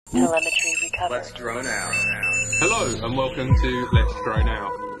Telemetry recovered. Let's drone out. Hello and welcome to Let's Drone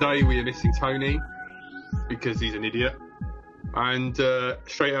Out. Today we are missing Tony because he's an idiot. And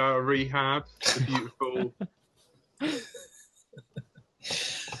straight out of rehab, the beautiful...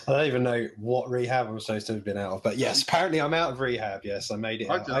 I don't even know what rehab I'm supposed to have been out of. But yes, apparently I'm out of rehab. Yes, I made it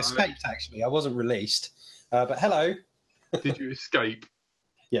out. I escaped, actually. I wasn't released. But hello. Did you escape?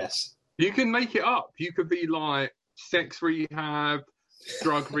 Yes. You can make it up. You could be like sex rehab,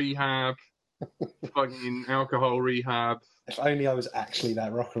 drug rehab, fucking alcohol rehab. If only I was actually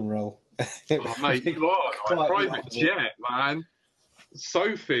that rock and roll. Oh, mate, you are like private jet, man.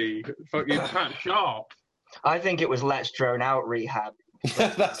 Sophie, fucking Pat Sharp. I think it was Let's Drone Out rehab.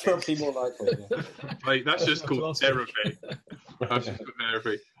 That's probably more likely. Yeah. Mate, that's just called therapy. That's just called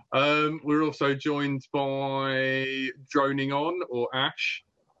therapy. We're also joined by Droning On, or Ash.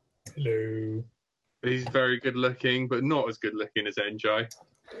 Hello. He's very good looking, but not as good looking as NJ.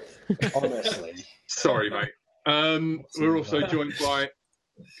 Honestly. Sorry, mate. We're also joined by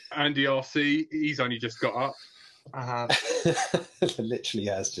Andy RC. He's only just got up. Literally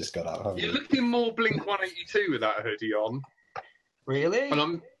has just got up. You're looking more Blink 182 with that hoodie on. Really? And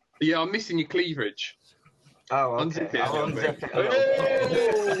I'm missing your cleavage. Oh, okay. Unzip it. I'll unzip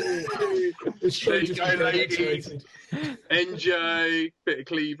it. It's There true. you go, ladies. NJ, bit of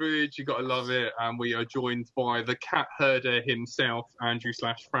cleavage, you gotta love it. And we are joined by the cat herder himself,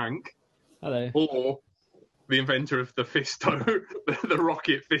 Andrew/Frank. Hello. Or the inventor of the Fisto, the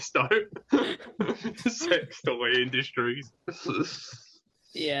rocket Fisto. Sex toy industries.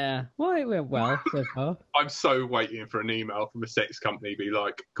 Yeah. Well, it went well so far. I'm so waiting for an email from a sex company be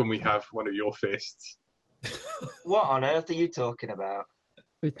like, can we have one of your fists? What on earth are you talking about?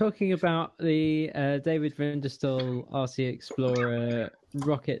 We're talking about the David Venderstall RC Explorer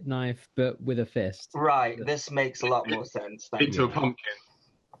rocket knife, but with a fist. Right, this makes a lot more sense. Thank Into you. a pumpkin.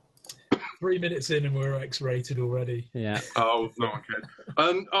 3 minutes in and we're X-rated already. Yeah. Oh, no one cared.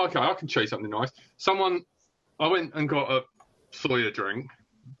 Okay, I can show you something nice. I went and got a Sawyer drink,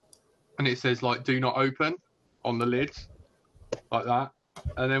 and it says, like, do not open on the lid, like that.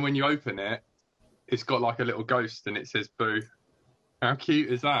 And then when you open it, it's got, like, a little ghost, and it says, boo. How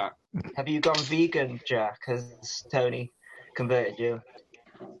cute is that? Have you gone vegan, Jack? Has Tony converted you?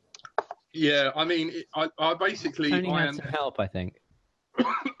 Yeah, I mean, I basically... Tony had some help, I think.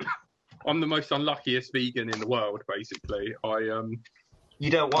 I'm the most unluckiest vegan in the world, basically.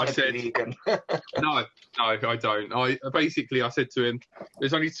 You don't want I to said- be vegan. No, I don't. I said to him,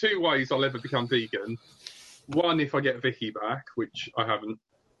 there's only 2 ways I'll ever become vegan. 1, if I get Vicky back, which I haven't.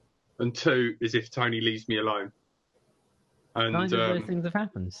 And 2 is if Tony leaves me alone. And Kind of those things have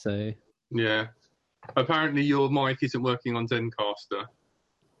happened, so... yeah. Apparently your mic isn't working on Zencaster.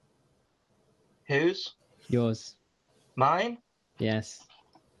 Whose? Yours. Mine? Yes.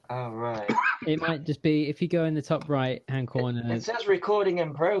 Oh, right. It might just be, if you go in the top right-hand corner... It says recording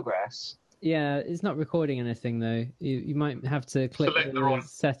in progress. Yeah, it's not recording anything, though. You might have to click Select the the right-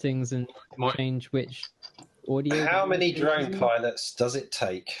 settings and Might- change which audio... How many drone pilots does it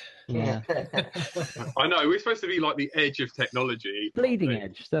take? Yeah. I know, we're supposed to be like the edge of technology. Bleeding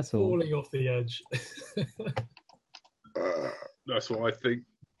edge, that's all. Falling off the edge. That's what I think.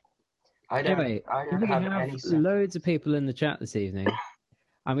 I don't Anyway, have we any have sense. loads of people in the chat this evening.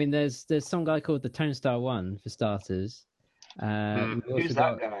 I mean, there's some guy called the Tone Star One for starters. We've also Who's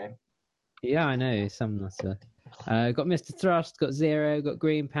got- that guy? Yeah, I know, some nutter. Got Mr. Thrust, got Zero, got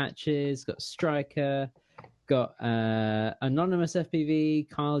Green Patches, got Striker, got Anonymous FPV,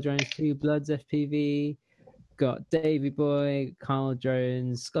 Kyle Jones 2 Bloods FPV, got Davy Boy, Kyle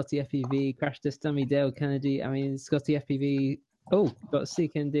Jones, Scotty FPV, Crash Test Dummy, Dale Kennedy. I mean, Scotty FPV. Oh, got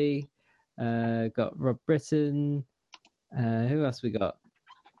CKND, got Rob Britton. Who else we got?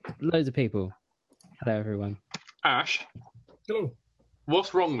 Loads of people. Hello, everyone. Ash, Hello.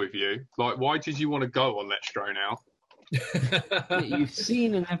 what's wrong with you? Like, why did you want to go on Let's Drone Out? You've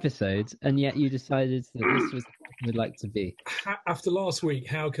seen an episode, and yet you decided that this was what you would like to be. After last week,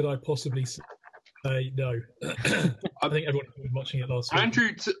 how could I possibly say no? I think everyone who was watching it last week.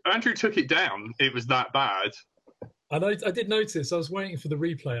 Andrew took it down. It was that bad. I did notice. I was waiting for the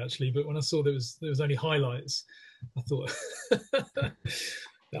replay actually, but when I saw there was only highlights, I thought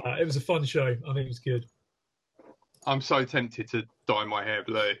it was a fun show. I think it was good. I'm so tempted to dye my hair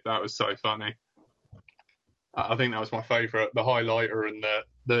blue. That was so funny. I think that was my favourite. The highlighter and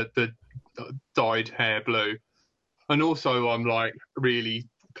the dyed hair blue. And also, I'm like really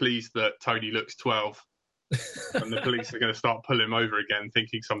pleased that Tony looks 12, and the police are going to start pulling him over again,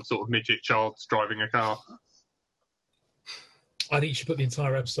 thinking some sort of midget child's driving a car. I think you should put the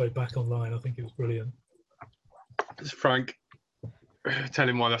entire episode back online. I think it was brilliant. Frank, Tell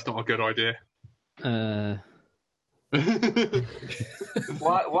him why that's not a good idea.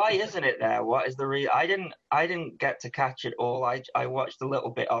 Why isn't it there? What is the I didn't get to catch it all. I watched a little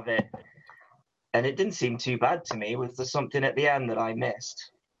bit of it, and it didn't seem too bad to me. Was there something at the end that I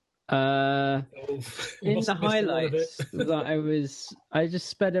missed? In the highlights, that I just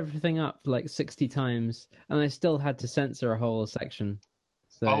sped everything up like 60 times, and I still had to censor a whole section.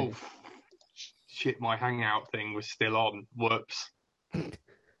 So. Oh shit! My Hangout thing was still on. Whoops.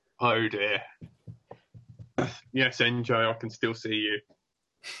 Oh dear. Yes, NJ, I can still see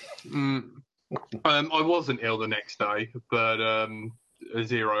you. I wasn't ill the next day, but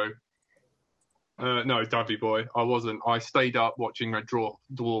Zero. No, Davy boy, I wasn't. I stayed up watching Red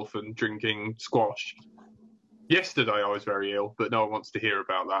Dwarf and drinking squash. Yesterday I was very ill, but no one wants to hear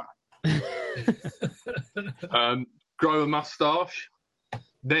about that. Grow a moustache,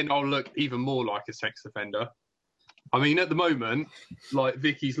 then I'll look even more like a sex offender. I mean, at the moment, like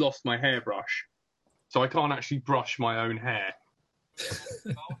Vicky's lost my hairbrush, so I can't actually brush my own hair.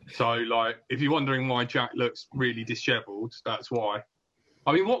 So, like, if you're wondering why Jack looks really dishevelled, that's why.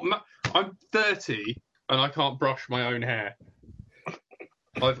 I mean, I'm 30 and I can't brush my own hair.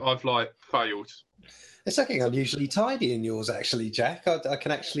 I've like failed. It's looking unusually tidy in yours, actually, Jack. I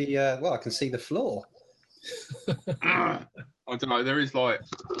can actually, I can see the floor. I don't know. There is like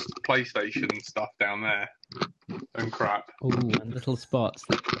PlayStation stuff down there and crap. Oh, and little spots,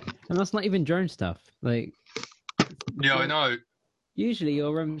 and that's not even drone stuff. Like, yeah, I know. Usually,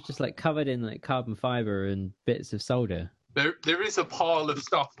 your room's just like covered in like carbon fiber and bits of solder. There is a pile of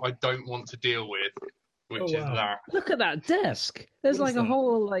stuff I don't want to deal with, which is that. Look at that desk. There's like a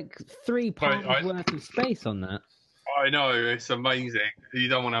whole like 3 pounds worth of space on that. I know, it's amazing. You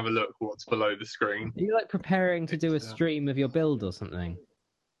don't want to have a look what's below the screen. Are you like preparing to do a stream of your build or something?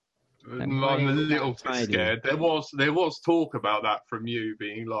 Like, I'm a little bit scared. There was talk about that from you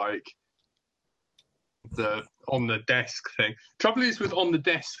being like the on the desk thing. Trouble is with on the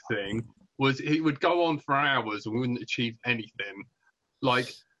desk thing was it would go on for hours and we wouldn't achieve anything. Like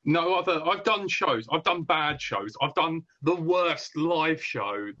no other. I've done shows. I've done bad shows. I've done the worst live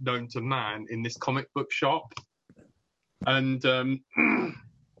show known to man in this comic book shop. And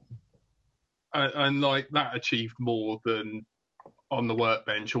and like that achieved more than on the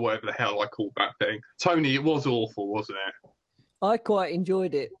workbench or whatever the hell I called that thing. Tony, it was awful, wasn't it? I quite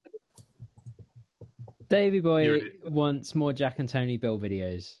enjoyed it. Davey Boy wants more Jack and Tony build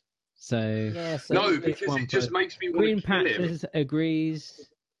videos. So no, because it just makes me want Green to kill Patches agrees.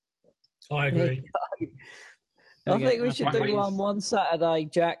 I agree. I think we should do one Saturday,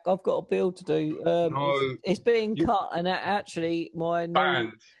 Jack. I've got a build to do. It's being cut, and actually, my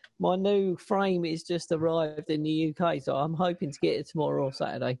new frame is just arrived in the UK, so I'm hoping to get it tomorrow or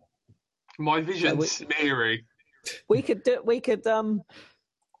Saturday. My vision's smeary. We could do a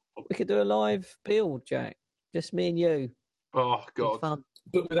live build, Jack. Just me and you. Oh God! Fun.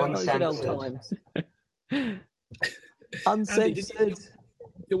 But without uncensored.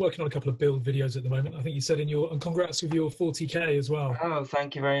 You're working on a couple of build videos at the moment. I think you said and congrats with your 40K as well. Oh,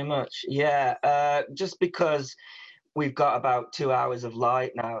 thank you very much. Yeah, just because we've got about 2 hours of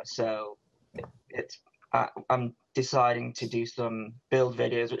light now, so I'm deciding to do some build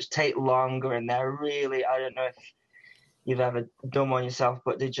videos which take longer, and they're really, I don't know if you've ever done one yourself,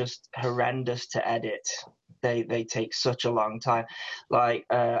 but they're just horrendous to edit. They take such a long time. Like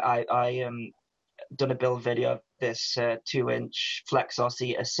I done a build video of this 2-inch Flexor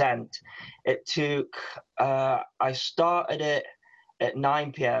seat Ascent. It took I started it at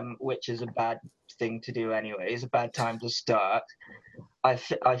 9 p.m, which is a bad thing to do anyway. It's a bad time to start. I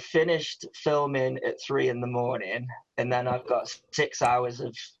finished filming at 3 a.m, and then I've got 6 hours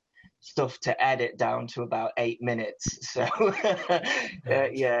of stuff to edit down to about 8 minutes. So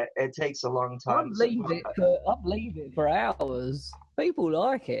yeah, it takes a long time. I'd leave it for hours. People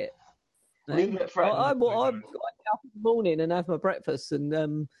like it. Leave it for I get up in the morning and have my breakfast,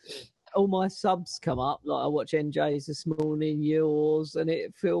 and all my subs come up. Like I watch NJ's this morning, yours, and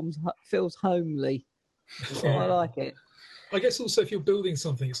it feels homely. I like it. I guess also if you're building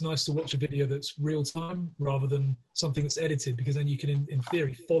something, it's nice to watch a video that's real time rather than something that's edited, because then you can, in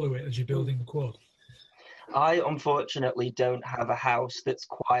theory, follow it as you're building the quad. I unfortunately don't have a house that's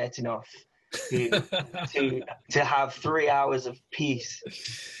quiet enough to have 3 hours of peace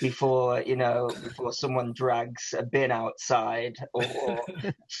before someone drags a bin outside or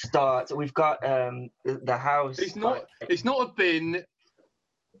starts. We've got the house. It's not a bin.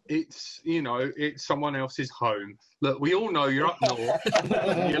 It's it's someone else's home. Look, we all know you're up north.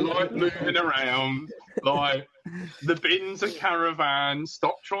 You like moving around. Like the bin's a caravan.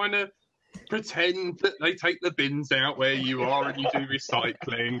 Stop trying to Pretend that they take the bins out where you are and you do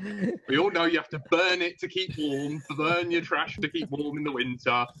recycling. We all know you have to burn it to keep warm, burn your trash to keep warm in the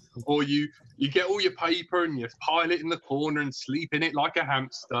winter, or you get all your paper and you pile it in the corner and sleep in it like a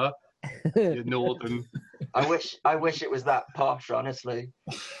hamster. You're northern. I wish it was that posh, honestly.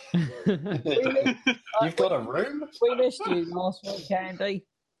 You've got a room? We missed you last week, Andy.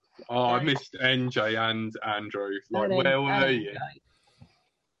 Oh, I missed NJ and Andrew. Like, where were you?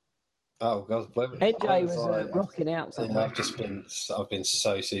 Oh God, NJ was rocking out somewhere. I've been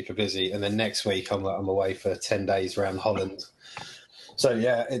so super busy, and then next week I'm away for 10 days around Holland. So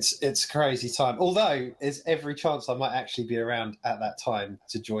yeah, it's crazy time. Although there's every chance I might actually be around at that time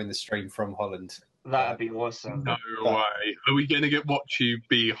to join the stream from Holland. That'd be awesome. No way. Are we going to watch you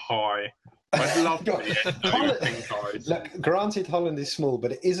be high? I'd love to be guys. Look, granted, Holland is small,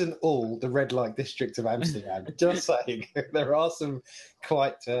 but it isn't all the red light district of Amsterdam. Just saying, there are some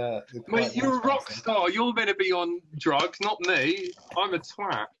quite. Mate, you're a rock star. You're meant to be on drugs, not me. I'm a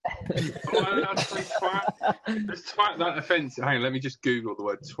twat. Am I allowed to say twat? Is twat that offensive? Hang on, let me just Google the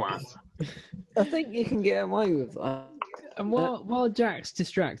word twat. I think you can get away with that. And while Jack's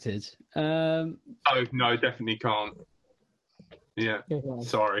distracted, oh no, definitely can't. Yeah,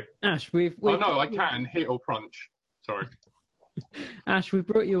 sorry. Ash, we've oh no, I can hit or punch. Sorry. Ash, we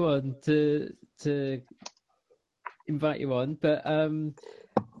brought you on to invite you on, but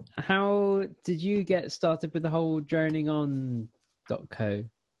how did you get started with the whole droning.on.co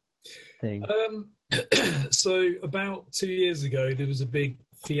thing? So about 2 years ago, there was a big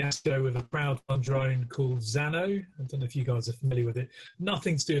fiasco with a crowdfund drone called Xano. I don't know if you guys are familiar with it.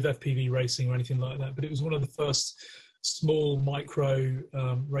 Nothing to do with FPV racing or anything like that, but it was one of the first small micro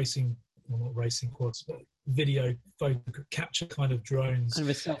racing, well, not racing quads, but video photo capture kind of drones. Kind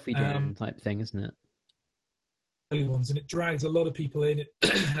of a selfie drone type thing, isn't it? Ones, and it dragged a lot of people in. It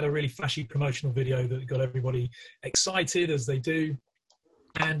had a really flashy promotional video that got everybody excited, as they do,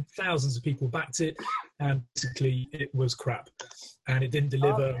 and thousands of people backed it, and basically it was crap, and it didn't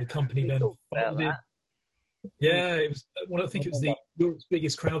deliver. The company then folded. Yeah, it was. Well, I think it was the Europe's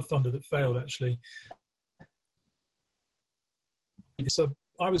biggest crowdfunder that failed, actually. So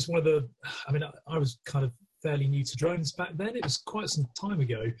I was one of the. I mean, I was kind of fairly new to drones back then. It was quite some time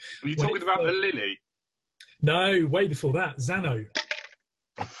ago. Were you talking about the Lily? No, way before that. Xano.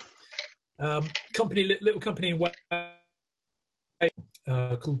 Little company in Wales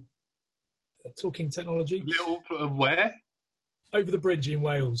called Talking Technology. Little where? Over the bridge in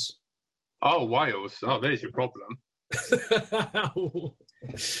Wales. Oh, Wales. Oh, there's your problem.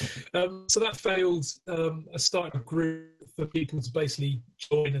 So that failed. I started a group for people to basically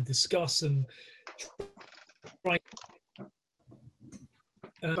join and discuss and try.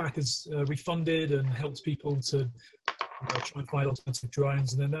 Backers refunded and helped people to try and find alternative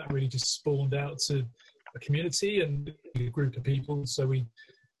drones, and then that really just spawned out to a community and a group of people. So we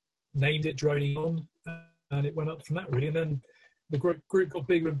named it Droning On, and it went up from that really. And then the group got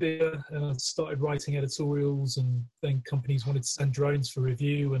bigger and bigger, and I started writing editorials, and then companies wanted to send drones for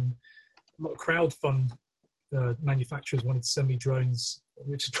review, and a lot of crowdfund manufacturers wanted to send me drones,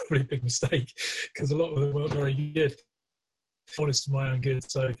 which is probably a big mistake because a lot of them weren't very good. Honest to my own good,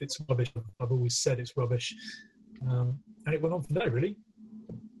 so if it's rubbish, I've always said it's rubbish, and it went on from there really.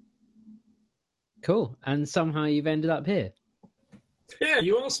 Cool. And somehow you've ended up here. Yeah,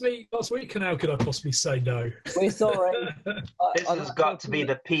 you asked me last week, and how could I possibly say no? We're sorry. This has got to be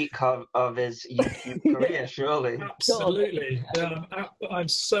the peak of his YouTube career, surely. Absolutely. I'm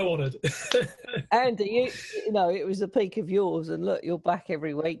so honoured. Andy, you know, it was the peak of yours, and look, you're back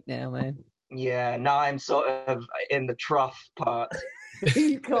every week now, man. Yeah, now I'm sort of in the trough part.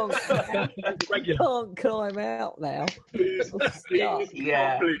 You can't climb out now. He's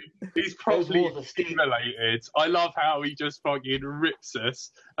probably stimulated. I love how he just fucking rips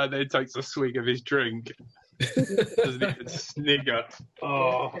us and then takes a swig of his drink. Doesn't even snigger.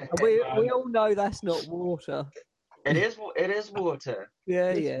 Oh, we all know that's not water. It is water.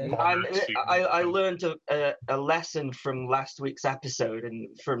 Yeah, yeah. I learned a lesson from last week's episode,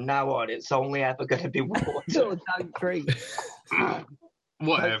 and from now on, it's only ever going to be water. Don't drink.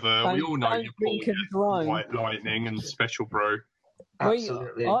 Whatever. We all know you're White Lightning and Special Bro.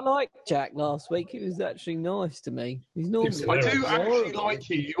 Absolutely. I liked Jack last week. He was actually nice to me. He's normally. I do actually like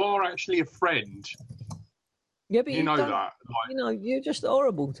you. You are actually a friend. Yeah, but you know that. Like, you know, you're just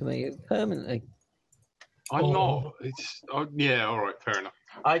horrible to me permanently. I'm not. It's yeah. All right. Fair enough.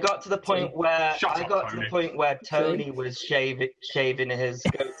 I got to the point where Tony was shaving his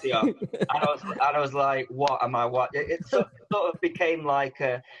goatee off, and I was like, "What am I watching?" It sort of became like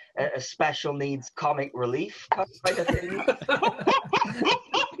a special needs comic relief kind of thing.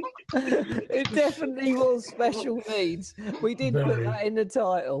 It definitely was special needs. We did put that in the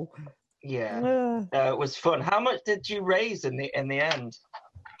title. Yeah, it was fun. How much did you raise in the end?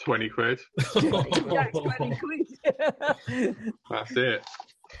 20 quid. Jack's 20 quid. That's it.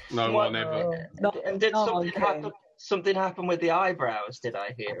 No one ever. And did something happen with the eyebrows? Did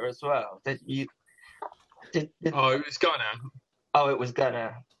I hear as well? Did you? Oh, it was gonna. Oh, it was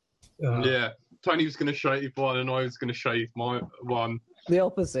gonna. Yeah, Tony was gonna shave one, and I was gonna shave my one. The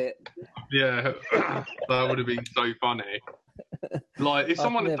opposite. Yeah, that would have been so funny. Like, if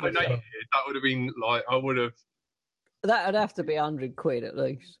someone had donated, that would have been like, I would have. That would have to be 100 quid at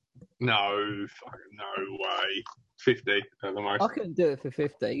least. No, no way. 50 at the most. I couldn't do it for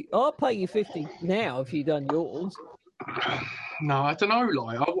 50. I'll pay you 50 now if you've done yours. No, I don't know.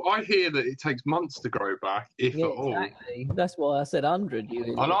 Like, I hear that it takes months to grow back, if at all. Exactly. That's why I said 100.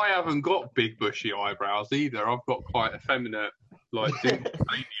 And I haven't got big bushy eyebrows either. I've got quite effeminate, like, baby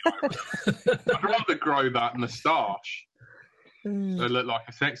eyebrows. I'd rather grow that moustache. I look like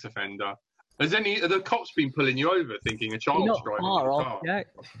a sex offender. Have the cops been pulling you over thinking a child's driving the car? Jack.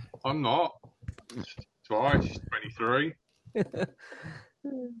 I'm not. Twice, 23.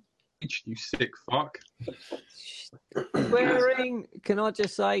 You sick fuck. Swearing, can I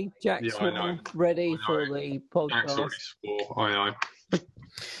just say, Jack's ready for the podcast. Jack's already swore. I know.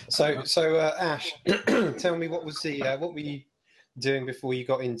 So Ash, tell me what were you doing before you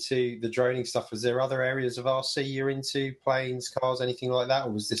got into the droning stuff? Was there other areas of RC you're into, planes, cars, anything like that,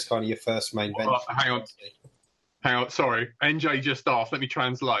 or was this kind of your first main venture? Hang on. Sorry, NJ just asked. Let me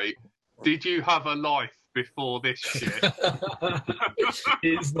translate. Did you have a life before this shit?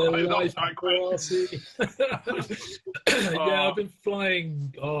 Is the life RC? Yeah, I've been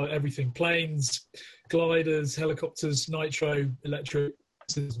flying everything: planes, gliders, helicopters, nitro, electric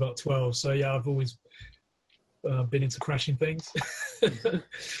since about 12. So yeah, I've always been into crashing things.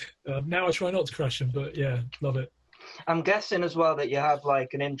 Now I try not to crash them, but yeah, love it. I'm guessing as well that you have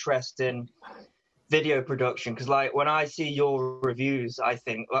like an interest in video production, because like when I see your reviews, I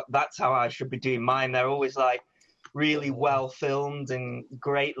think that's how I should be doing mine. They're always like really well filmed and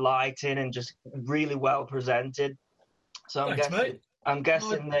great lighting and just really well presented. So I'm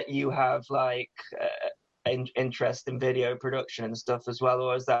guessing that you have like interest in video production and stuff as well,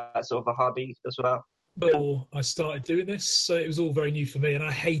 or is that sort of a hobby as well? Before I started doing this, so it was all very new for me, and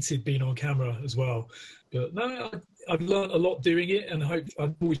I hated being on camera as well. But no, I've learned a lot doing it, and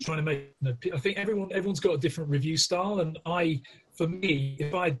I'm always trying to make. I think everyone's got a different review style, and for me,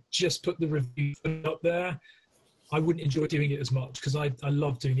 if I just put the review up there, I wouldn't enjoy doing it as much because I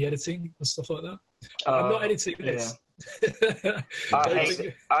love doing the editing and stuff like that. I'm not editing this.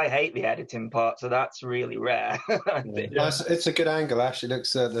 I hate the editing part, so that's really rare. It's a good angle, Ash. It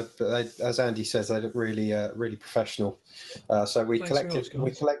looks, as Andy says, they look really, really professional. So we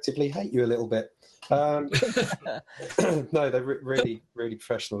collectively hate you a little bit. No, they're really, really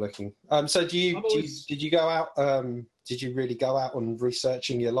professional looking. So did you go out? Did you really go out on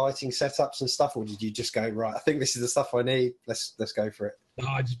researching your lighting setups and stuff, or did you just go, right, I think this is the stuff I need, let's go for it?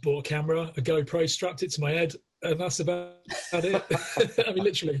 I just bought a camera, a GoPro, strapped it to my head, and that's about it. I mean,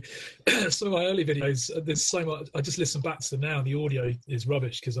 literally, some of my early videos, there's so much, I just listen back to them now, and the audio is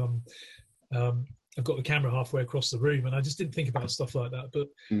rubbish because I've got the camera halfway across the room, and I just didn't think about stuff like that. But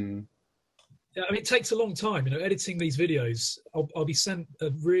I mean, it takes a long time, editing these videos. I'll be sent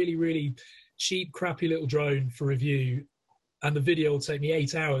a really, really cheap, crappy little drone for review, and the video will take me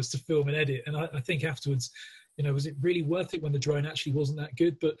 8 hours to film and edit. And I think afterwards, was it really worth it when the drone actually wasn't that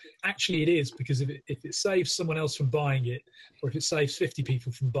good? But actually it is, because if it saves someone else from buying it, or if it saves 50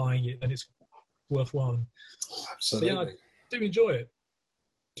 people from buying it, then it's worthwhile. Absolutely. So, yeah, I do enjoy it.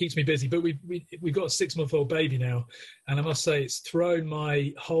 Keeps me busy. But we've got a 6-month-old baby now, and I must say it's thrown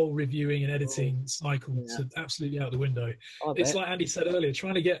my whole reviewing and editing cycle absolutely out the window. It's like Andy said earlier,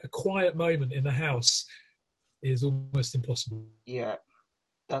 trying to get a quiet moment in the house is almost impossible. Yeah,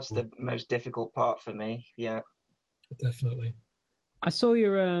 that's the most difficult part for me. Yeah, definitely. I saw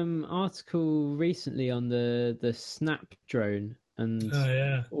your article recently on the Snap drone and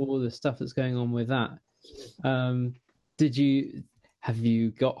all the stuff that's going on with that. Have you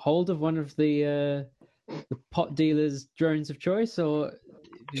got hold of one of the pot dealer's drones of choice, or have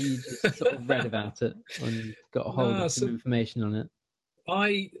you just sort of read about it and got a hold of some information on it?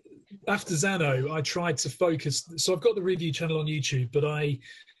 After Zano, I tried to focus. So I've got the review channel on YouTube, but I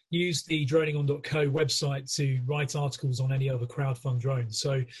used the droningon.co website to write articles on any other crowdfund drones.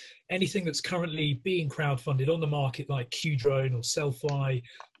 So anything that's currently being crowdfunded on the market, like Q-Drone or Selfie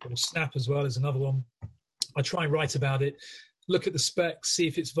or Snap as well as another one, I try and write about it, look at the specs, see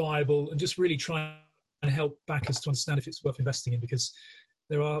if it's viable, and just really try and help backers to understand if it's worth investing in, because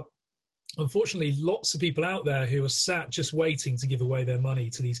there are unfortunately, lots of people out there who are sat just waiting to give away their money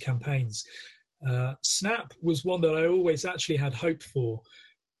to these campaigns. Snap was one that I always actually had hope for,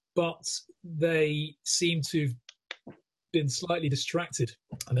 but they seem to have been slightly distracted,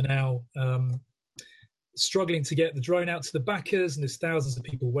 and are now struggling to get the drone out to the backers, and there's thousands of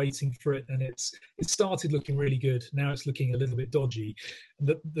people waiting for it, and it started looking really good. Now it's looking a little bit dodgy.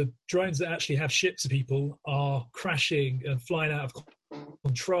 The drones that actually have shipped to people are crashing and flying out of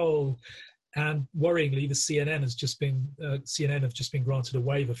control, and worryingly the CNN have just been granted a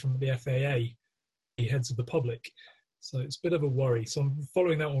waiver from the FAA, the heads of the public, so it's a bit of a worry. So I'm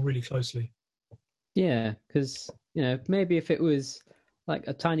following that one really closely. Yeah, because maybe if it was like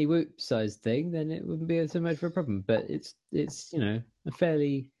a tiny whoop sized thing, then it wouldn't be so much of a problem. But it's a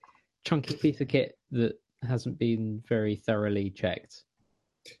fairly chunky piece of kit that hasn't been very thoroughly checked.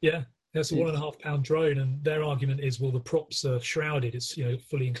 Yeah, that's a 1.5 pound drone, and their argument is, well, the props are shrouded. It's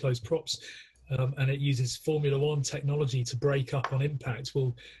fully enclosed props, and it uses Formula One technology to break up on impact.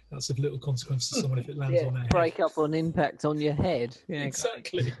 Well, that's of little consequence to someone if it lands on their head. Break up on impact on your head. Yeah,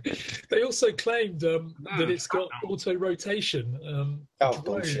 exactly. They also claimed that it's got auto rotation.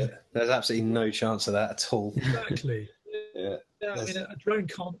 Bullshit! There's absolutely no chance of that at all. Exactly. Yeah. I mean, a drone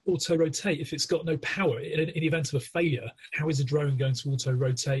can't auto-rotate if it's got no power. In the event of a failure, how is a drone going to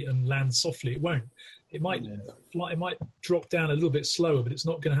auto-rotate and land softly? It won't. It might fly, it might drop down a little bit slower, but it's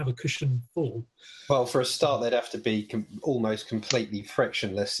not going to have a cushioned fall. Well, for a start, they'd have to be almost completely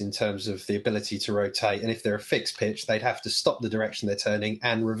frictionless in terms of the ability to rotate. And if they're a fixed pitch, they'd have to stop the direction they're turning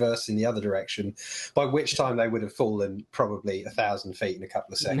and reverse in the other direction, by which time they would have fallen probably 1,000 feet in a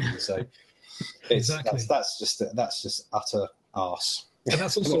couple of seconds. So exactly. that's just utter arse. And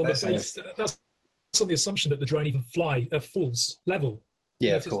that's also that's on the assumption that the drone even falls level.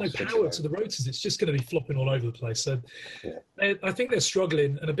 Yeah, if there's no power to the rotors, it's just going to be flopping all over the place. So I think they're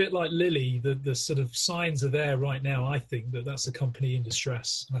struggling, and a bit like Lily, the sort of signs are there right now. I think that's a company in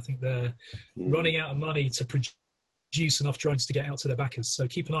distress. I think they're running out of money to produce enough drones to get out to their backers. So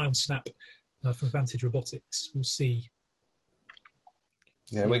keep an eye on Snap from Vantage Robotics. We'll see.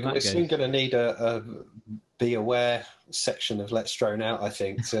 Yeah, we're soon going to need a be aware section of Let's Drone Out, I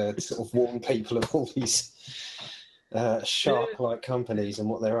think, to sort of warn people of all these shark-like companies and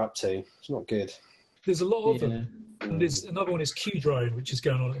what they're up to. It's not good. There's a lot of them. And there's another one is Q Drone, which is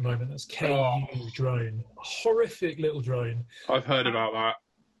going on at the moment. That's KU Drone. A horrific little drone. I've heard about that.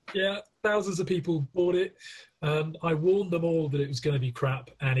 Yeah, thousands of people bought it. I warned them all that it was going to be crap,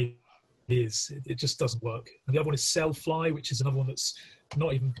 and it is. It just doesn't work. And the other one is Cellfly, which is another one that's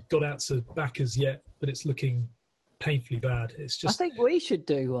not even got out to backers yet, but it's looking painfully bad. It's just. I think we should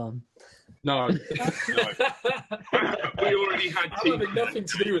do one. No. We already had. I'm having nothing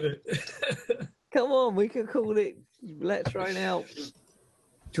to do with it. Come on, we could call it Let's Drone Out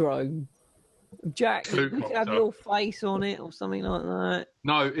Drone. Jack, you could have your face on it or something like that.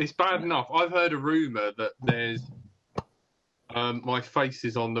 No, it's bad enough. I've heard a rumour that there's my face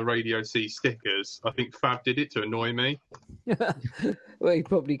is on the Radio C stickers. I think Fab did it to annoy me. Well, he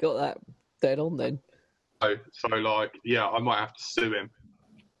probably got that dead on then. So like, yeah, I might have to sue him.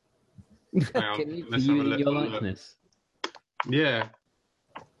 Let's have a your likeness. Yeah.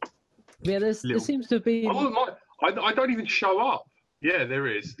 Yeah, there seems to be. Oh, I don't even show up. Yeah, there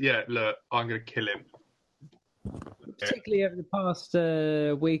is. Yeah, look, I'm going to kill him. Particularly over the past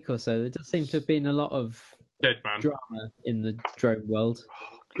week or so, there does seem to have been a lot of drama in the drone world.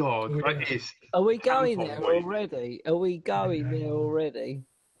 Oh, God, that is. Are we going there already? Are we going there already?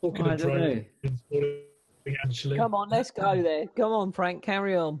 I don't know. Come on, let's go there. Come on, Frank,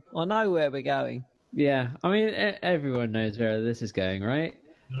 carry on. I know where we're going. Yeah, I mean, everyone knows where this is going, right?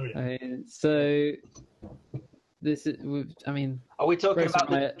 I mean, so this is. I mean, are we talking about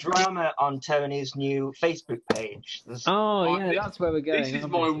the drama on Tony's new Facebook page? That's where we're going. This is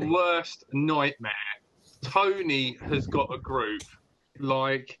my worst nightmare. Tony has got a group.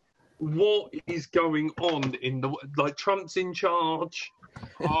 Like, what is going on in the Trump's in charge?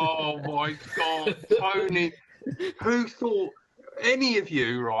 Oh my God, Tony! Who thought? Any of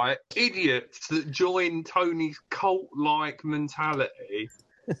you, right? Idiots that join Tony's cult-like mentality.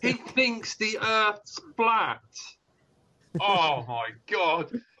 He thinks the Earth's flat. Oh my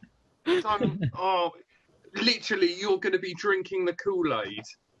God! Literally, you're going to be drinking the Kool-Aid.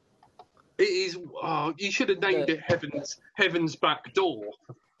 It is. Oh, you should have named it Heaven's Back Door.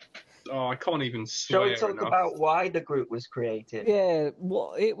 Oh, I can't even swear. Shall we talk about why the group was created? Yeah,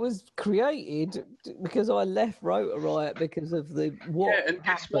 it was created because I left Rotor Riot because of what Yeah, and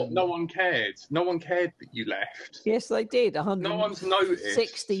guess what? No one cared. No one cared that you left. Yes, they did. No one's noticed.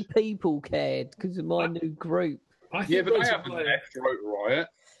 60 people cared because of my new group. Yeah, but they haven't left Rotor Riot.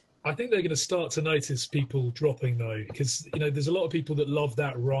 I think they're going to start to notice people dropping though, because there's a lot of people that love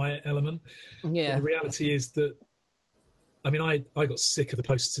that riot element. Yeah. But the reality is that, I mean, I got sick of the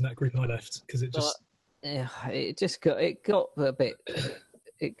posts in that group and I left because it just. It got a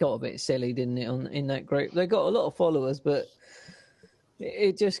bit silly, didn't it? In that group, they got a lot of followers, but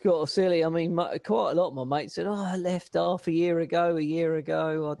it just got silly. I mean, quite a lot of my mates said, "Oh, I left half a year ago. I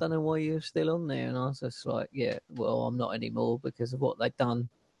don't know why you're still on there." And I was just like, "Yeah, well, I'm not anymore because of what they've done."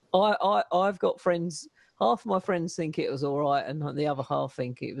 I've got friends. Half of my friends think it was all right, and the other half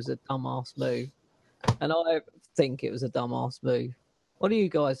think it was a dumbass move. And I think it was a dumbass move. What do you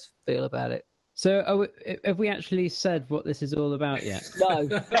guys feel about it? So, have we actually said what this is all about yet? No.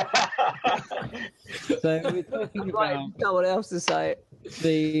 So we're talking about someone else to say it.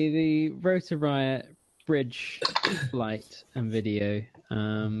 The Rotor Riot bridge flight and video,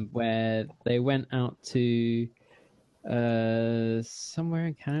 where they went out to somewhere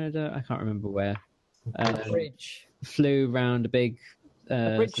in Canada. I can't remember where. Bridge. Flew around a big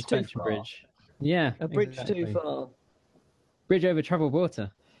bridge suspension bridge. Yeah, a bridge too far. Bridge over troubled water.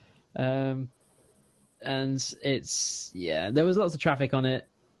 And there was lots of traffic on it,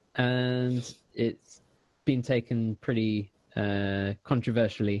 and it's been taken pretty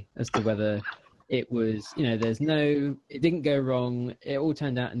controversially as to whether it was, it didn't go wrong. It all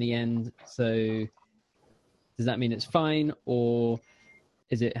turned out in the end. So does that mean it's fine, or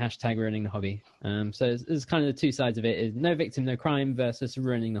is it hashtag ruining the hobby? So it's kind of the two sides of it: is no victim, no crime versus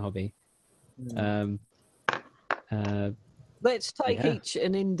ruining the hobby. Let's take each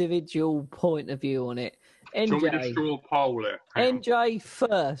an individual point of view on it. NJ, do you want me to straw poll it? NJ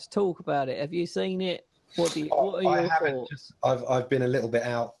first, talk about it. Have you seen it? What are your thoughts? I've been a little bit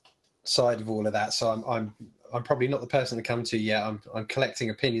outside of all of that, so I'm probably not the person to come to yet. I'm collecting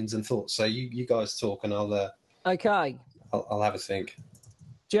opinions and thoughts. So you guys talk, and I'll I'll have a think.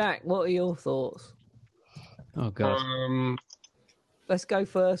 Jack, what are your thoughts? Oh god. Let's go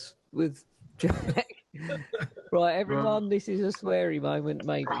first with Jack. Right, everyone, this is a sweary moment,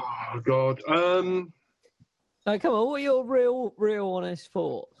 maybe. Oh god. No, come on. What are your real honest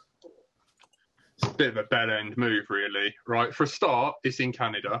thoughts? It's a bit of a bad end move, really. Right, for a start, it's in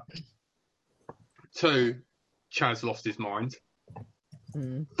Canada. 2, Chaz lost his mind.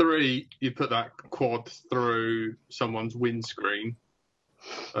 3, you put that quad through someone's windscreen,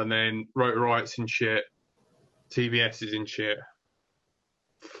 and then Rotor Riot's in shit. TBS is in shit.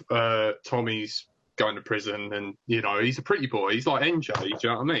 Tommy's going to prison, and he's a pretty boy. He's like NJ. Do you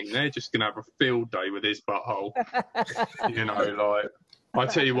know what I mean? They're just gonna have a field day with his butthole. I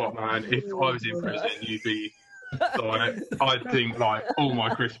tell you what, man. If I was in prison, you'd be like, I'd think like all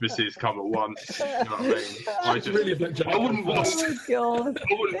my Christmases come at once. You know what I mean? I wouldn't want. Oh my god!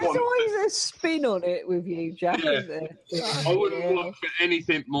 There's always a spin on it with you, Jack. Yeah. Isn't there? I wouldn't want for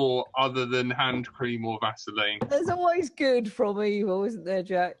anything more other than hand cream or Vaseline. There's always good from evil, isn't there,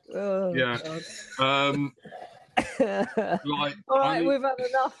 Jack? Oh, yeah. All right, we've had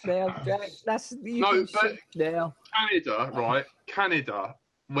enough now, Jack. That's now. Canada,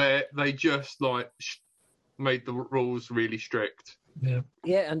 where they just made the rules really strict.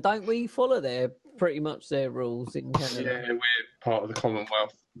 Yeah, and don't we follow pretty much their rules in Canada? Yeah, we're part of the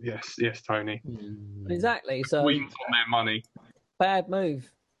Commonwealth. Yes, Tony. Exactly. So Queen's on their money. Bad move.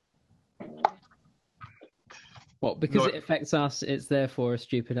 What? Because it affects us, it's therefore a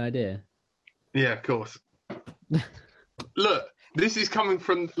stupid idea. Yeah, of course. Look, this is coming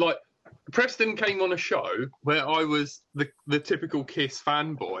from Preston came on a show where I was the typical Kiss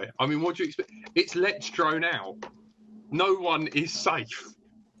fanboy. I mean, what do you expect? It's Let's Drone Out. No one is safe.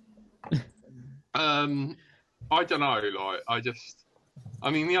 I don't know.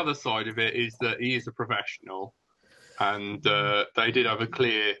 The other side of it is that he is a professional, and they did have a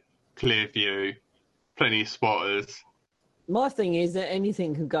clear view, plenty of spotters. My thing is that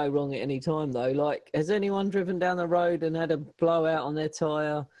anything can go wrong at any time, though. Has anyone driven down the road and had a blowout on their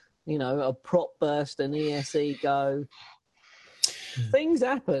tyre? A prop burst, an ESC go. Things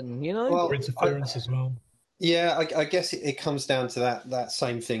happen, Well, interference as well. Yeah, I guess it comes down to that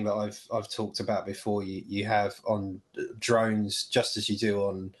same thing that I've talked about before. You have on drones, just as you do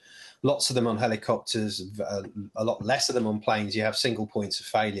on lots of them on helicopters, a lot less of them on planes. You have single points of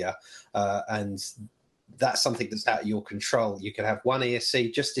failure, and that's something that's out of your control. You can have one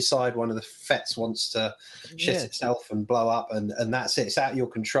ESC just decide one of the FETs wants to shit itself and blow up, and that's it. It's out of your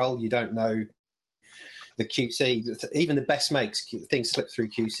control. You don't know the QC. Even the best makes, things slip through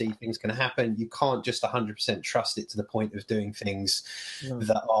QC, things can happen. You can't just 100% trust it to the point of doing things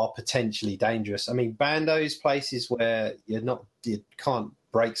that are potentially dangerous. I mean, bandos, places where you can't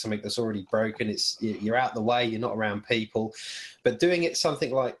break something that's already broken. You're out the way, you're not around people. But doing it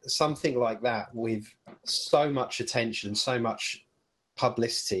something like that with so much attention and so much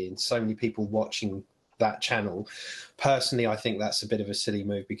publicity and so many people watching that channel, personally, I think that's a bit of a silly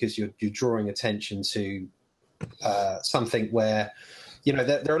move, because you're drawing attention to something where, you know,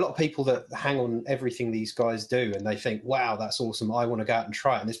 there are a lot of people that hang on everything these guys do, and they think, wow, that's awesome, I want to go out and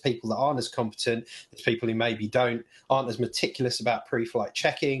try it. And there's people that aren't as competent, there's people who maybe aren't as meticulous about pre-flight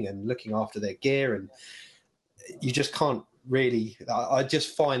checking and looking after their gear, and you just can't really, I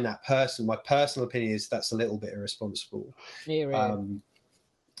just find that my personal opinion is that's a little bit irresponsible.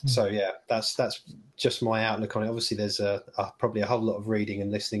 So yeah, that's just my outlook on it. Obviously there's probably a whole lot of reading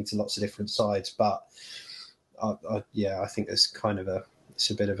and listening to lots of different sides, but I think it's kind of a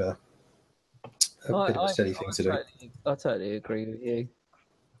bit of a silly thing to do. I totally agree with you.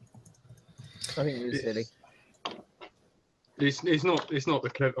 I think it's silly. It's not the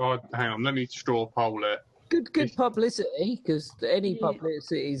clip. Hang on, let me straw poll it. Good publicity, because any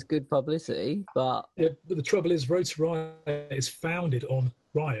publicity is good publicity. But the trouble is, Road to Riot is founded on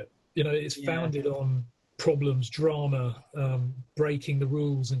riot. You know, it's founded on problems, drama, breaking the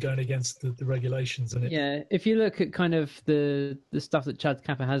rules and going against the regulations. And if you look at kind of the stuff that Chad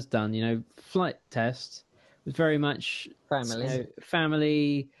Kappa has done, you know, Flight Test was very much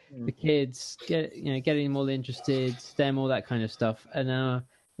family, the kids, getting them all interested, STEM, all that kind of stuff. And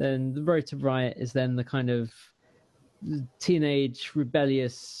then the Road to Riot is then the kind of teenage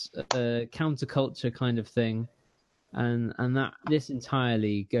rebellious counterculture kind of thing, and that this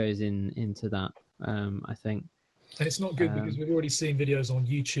entirely goes into that. I think, and it's not good because we've already seen videos on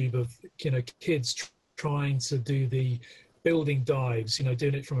YouTube of kids trying to do the building dives,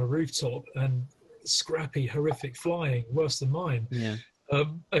 doing it from a rooftop, and scrappy, horrific flying, worse than mine.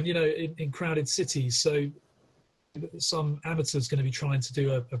 And in crowded cities, so some amateur's going to be trying to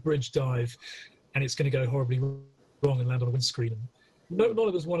do a bridge dive, and it's going to go horribly wrong and land on a windscreen. None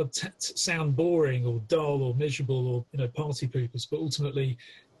of us want to sound boring or dull or miserable or party poopers, but ultimately,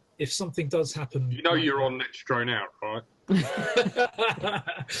 if something does happen, you're on Next Drone Out, right?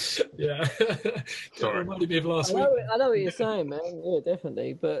 Yeah. Sorry. Reminded me of last week. I know what you're saying, man. Yeah,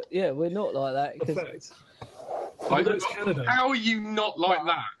 definitely. But yeah, we're not like that. How are you not like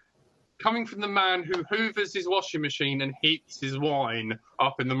that? Coming from the man who hoovers his washing machine and heats his wine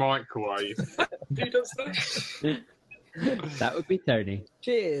up in the microwave. Who does that? That would be Tony.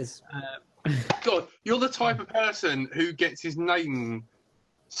 Cheers. God, you're the type of person who gets his name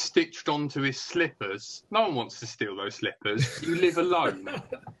stitched onto his slippers. No one wants to steal those slippers. You live alone.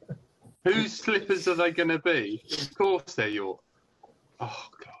 Whose slippers are they going to be? Of course they're yours. Oh,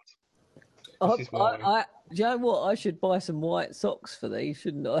 God. You know what? I should buy some white socks for these,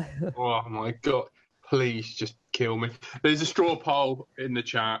 shouldn't I? Oh, my God. Please just kill me. There's a straw poll in the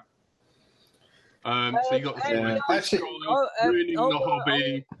chat. So you got ruining the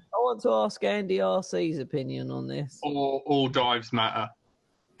hobby. I want to ask Andy RC's opinion on this. Or all dives matter.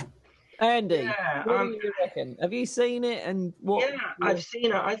 Andy, what do you reckon? Have you seen it? And what? Yeah, I've seen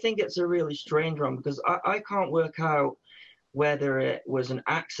it. I think it's a really strange one because I can't work out whether it was an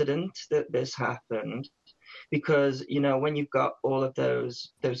accident that this happened, because when you've got all of those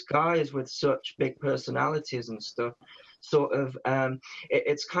guys with such big personalities and stuff, sort of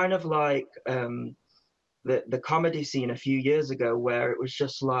it's kind of like the comedy scene a few years ago where it was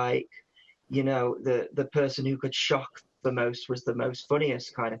just like the person who could shock the most was the most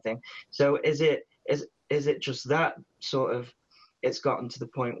funniest kind of thing. So is it just that sort of, it's gotten to the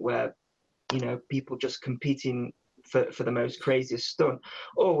point where people just competing for the most craziest stunt,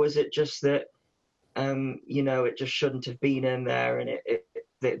 or was it just that it just shouldn't have been in there, and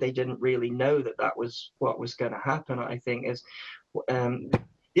they didn't really know that was what was going to happen? I think is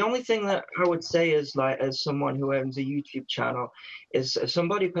the only thing that I would say is, like, as someone who owns a YouTube channel, is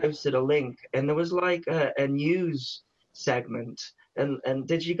somebody posted a link and there was like a news segment, and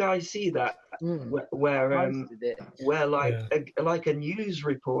did you guys see that where like a news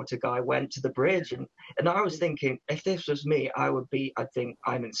reporter guy went to the bridge, and I was thinking, if this was me, I think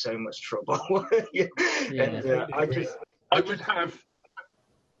I'm in so much trouble. I would have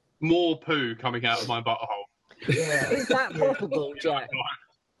more poo coming out of my butthole. Yeah. Is that possible, Jack?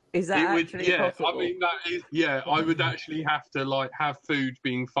 Is that actually possible? I mean, that is, I would actually have to have food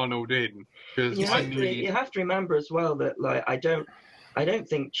being funneled in, because you have to remember as well that I don't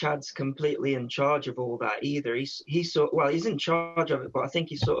think Chad's completely in charge of all that either. He's in charge of it, but I think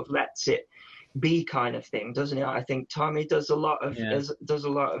he sort of lets it be, kind of thing, doesn't he? I think Tommy does a lot of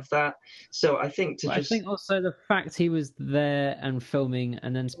that. So I think I think also the fact he was there and filming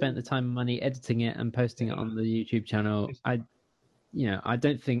and then spent the time and money editing it and posting it on the YouTube channel, I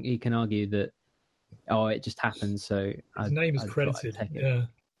don't think he can argue that. Oh, it just happened. So his name is credited.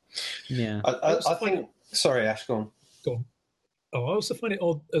 Yeah. I think. Sorry, Ash, go on. Go on. Oh, I also find it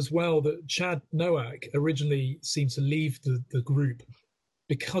odd as well that Chad Nowak originally seemed to leave the group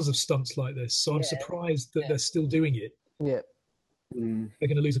because of stunts like this. So I'm surprised that they're still doing it. Yeah. They're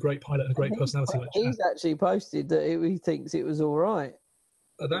going to lose a great pilot and a great personality like Chad. He's actually posted that he thinks it was all right.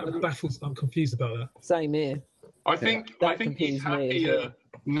 That baffles. I'm confused about that. Same here. I think he's happier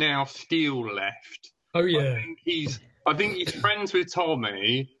now Steele left. Oh yeah. I think he's friends with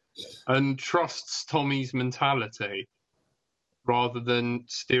Tommy and trusts Tommy's mentality rather than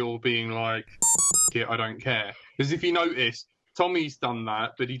Steele being like, yeah, I don't care. Because if you notice, Tommy's done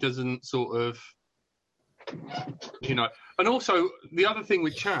that, but he doesn't sort of, And also, the other thing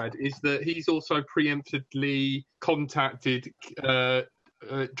with Chad is that he's also preemptively contacted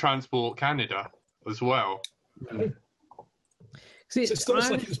Transport Canada as well. See, so it's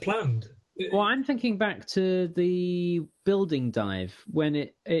almost like it was planned. Well, I'm thinking back to the building dive when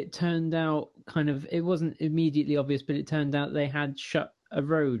it turned out it wasn't immediately obvious, but it turned out they had shut a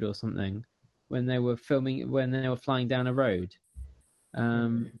road or something when they were flying down a road.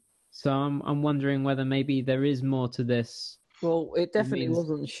 So I'm wondering whether maybe there is more to this. Well, it definitely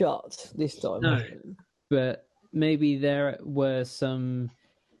wasn't shut this time. No, but maybe there were some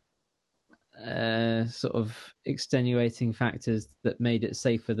sort of extenuating factors that made it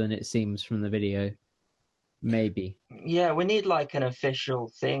safer than it seems from the video. Maybe. Yeah, we need like an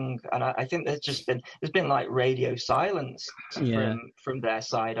official thing, and I think there's been like radio silence from their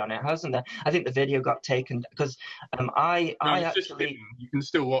side on it, hasn't there? I think the video got taken because you can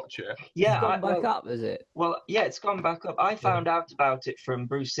still watch it. Yeah, it's gone back up, is it? Well, yeah, it's gone back up. I found out about it from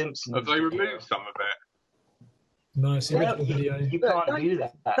Bruce Simpson. Have they removed some of it? No, it's the original video. You can't do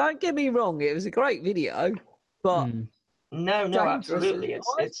that. Don't get me wrong; it was a great video, but no, absolutely.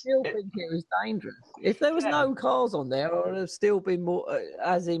 I still think it was dangerous. If there was no cars on there, I would have still been more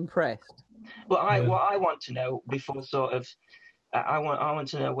as impressed. Well, what I want to know before sort of, I want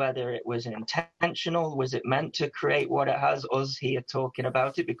to know whether it was intentional. Was it meant to create what it has? Us here talking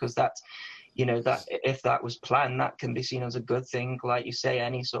about it because that's, that if that was planned, that can be seen as a good thing. Like you say,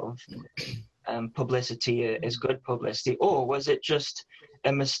 any sort of publicity is good publicity, or was it just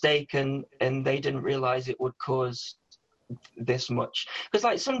a mistake and they didn't realize it would cause this much? Because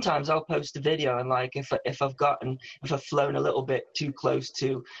like sometimes I'll post a video and like if I've flown a little bit too close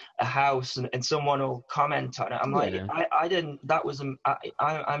to a house and someone will comment on it, I'm like, I didn't, that was I'm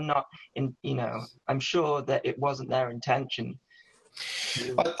not in, I'm sure that it wasn't their intention.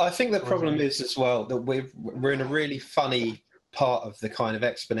 I think the problem is as well that we're in a really funny part of the kind of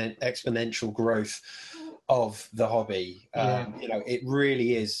exponential growth of the hobby. It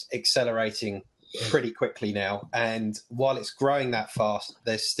really is accelerating pretty quickly now, and while it's growing that fast,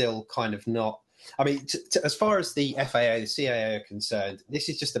 there's still kind of not. I mean, as far as the FAA, the CAA are concerned, this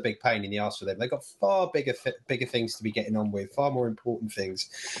is just a big pain in the arse for them. They've got far bigger things to be getting on with, far more important things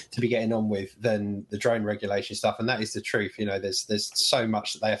to be getting on with than the drone regulation stuff, and that is the truth. There's so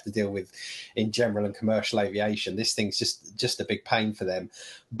much that they have to deal with in general and commercial aviation. This thing's just a big pain for them.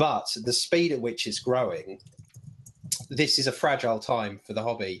 But the speed at which it's growing, this is a fragile time for the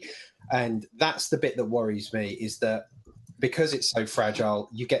hobby, and that's the bit that worries me, is that because it's so fragile,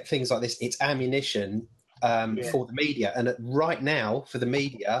 you get things like this. It's ammunition for the media. And right now, for the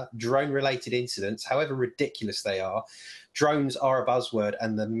media, drone-related incidents, however ridiculous they are, drones are a buzzword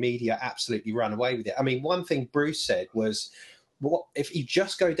and the media absolutely run away with it. I mean, one thing Bruce said was, what if you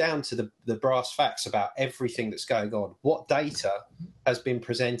just go down to the brass facts about everything that's going on, what data has been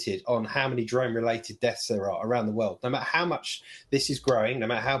presented on how many drone-related deaths there are around the world? No matter how much this is growing, no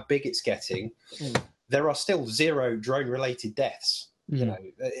matter how big it's getting, there are still 0 drone-related deaths.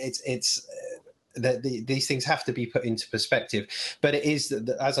 These things have to be put into perspective. But it is,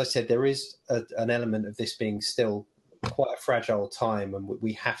 as I said, there is an element of this being still quite a fragile time, and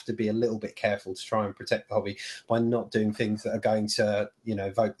we have to be a little bit careful to try and protect the hobby by not doing things that are going to,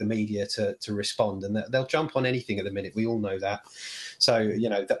 evoke the media to respond. And they'll jump on anything at the minute. We all know that. So,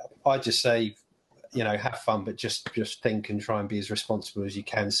 I just say, have fun, but just think and try and be as responsible as you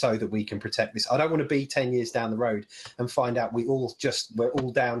can so that we can protect this. I don't want to be 10 years down the road and find out we're all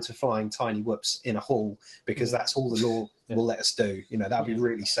down to flying tiny whoops in a hall because that's all the law will let us do. That'd be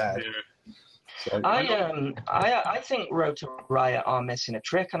really sad. So, I think Rotor Riot are missing a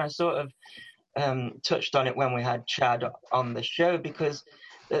trick, and I sort of touched on it when we had Chad on the show, because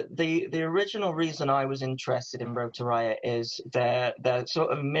the original reason I was interested in Rotor Riot is their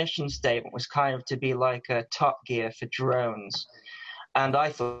sort of mission statement was kind of to be like a Top Gear for drones. And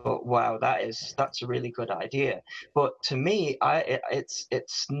I thought, wow, that's a really good idea. But to me,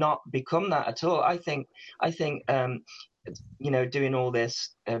 it's not become that at all. I think doing all this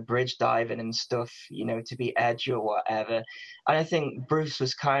bridge diving and stuff, to be edgy or whatever. And I think Bruce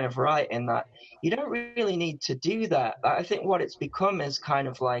was kind of right in that you don't really need to do that. I think what it's become is kind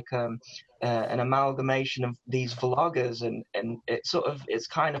of like an amalgamation of these vloggers, and it's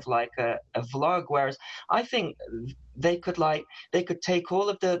kind of like a vlog. Whereas I think they could take all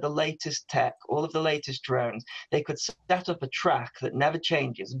of the latest tech, all of the latest drones. They could set up a track that never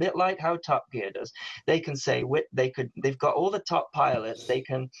changes, a bit like how Top Gear does. They can say they've got all the top pilots. They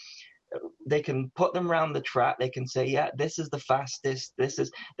can put them around the track. They can say, yeah, this is the fastest.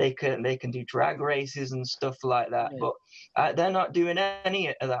 They can do drag races and stuff like that. Yeah. But they're not doing any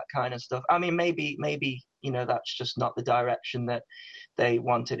of that kind of stuff. I mean, maybe that's just not the direction that they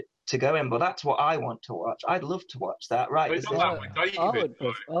wanted to go in. But that's what I want to watch. I'd love to watch that. Right? I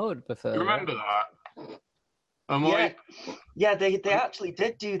would prefer. Remember that? Yeah, they actually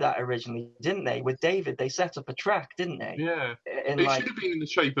did do that originally, didn't they? With David, they set up a track, didn't they? Yeah, it should have been in the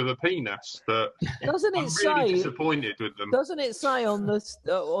shape of a penis, but doesn't it really disappointed with them. Doesn't it say on the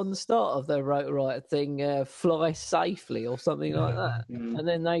start of the Rotor Riot thing, "fly safely" or something like that? Mm.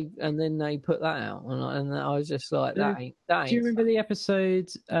 And then they put that out, and I was just like, that ain't. Do you remember the episode?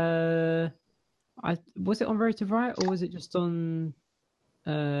 Was it on Rotor Riot or was it just on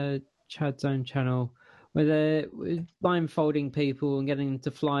Chad's own channel? Where they're blindfolding people and getting them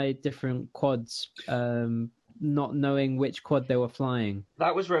to fly different quads, not knowing which quad they were flying.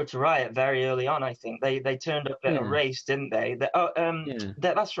 That was Rotor Riot very early on, I think. They turned up at a race, didn't they?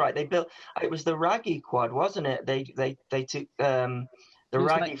 That's right. They built. It was the Raggy quad, wasn't it? They took the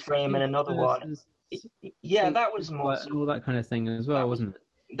Raggy frame and another one. Yeah, that was more all that kind of thing as well, wasn't it?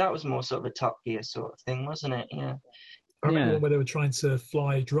 That was more sort of a Top Gear sort of thing, wasn't it? Yeah. I remember where they were trying to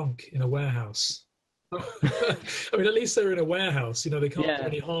fly drunk in a warehouse. I mean, at least they're in a warehouse. They can't do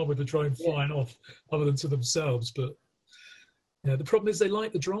any harm with the drone flying off, other than to themselves. But the problem is they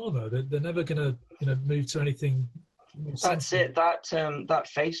like the drama. They're never going to move to anything. That's it. That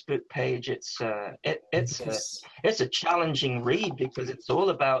Facebook page. It's a challenging read because it's all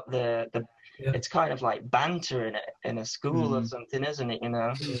about the. It's kind of like banter in a school or something, isn't it?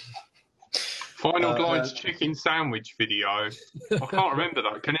 Final Glide's chicken sandwich video. I can't remember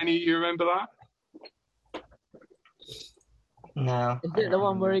that. Can any of you remember that? No. Is it the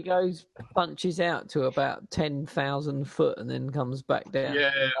one where he punches out to about 10,000 foot and then comes back down?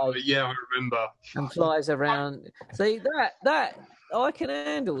 Yeah, I remember. And flies around. See, that I can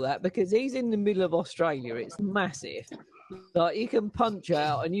handle that because he's in the middle of Australia. It's massive. Like, you can punch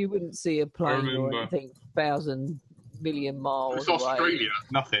out and you wouldn't see a plane or anything 1,000 million miles It's Australia,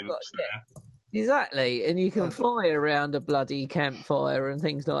 away. Nothing there. Exactly, and you can fly around a bloody campfire and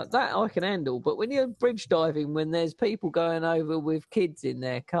things like that. I can handle, but when you're bridge diving, when there's people going over with kids in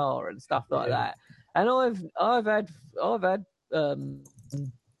their car and stuff like that, and I've had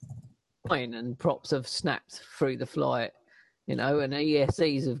mine and props have snapped through the flight, and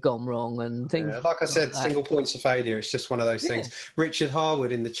ESCs have gone wrong and things. Yeah, like I said, single points of failure. It's just one of those things. Richard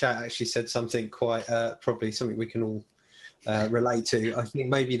Harwood in the chat actually said something quite probably something we can all relate to. I think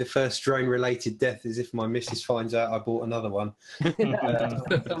maybe the first drone-related death is if my missus finds out I bought another one.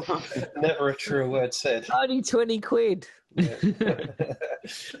 Never a truer word said. Only 20 quid. Yeah.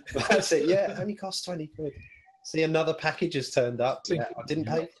 That's it. Yeah, it only costs 20 quid. See, another package has turned up. Yeah, I didn't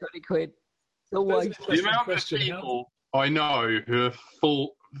pay 20 quid. The amount of people I know who have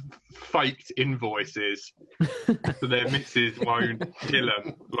faked invoices so their missus won't kill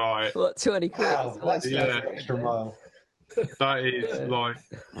them. Like, what, 20 quid? Wow, that's an extra mile. That is like...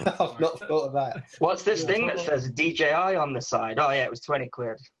 I've not thought of that. What's this thing that says DJI on the side? Oh, yeah, it was 20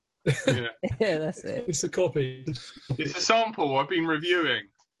 quid. Yeah, that's it. It's a copy. It's a sample I've been reviewing.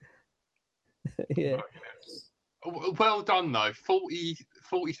 Yeah. Well done, though.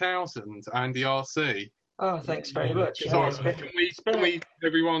 40,000 Andy RC. Oh, thanks very much. Sorry, can we,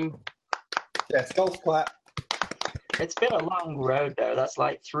 everyone... Yes, golf clap. It's been a long road, though. That's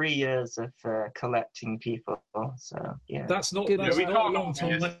like 3 years of collecting people. So, yeah. That's not a long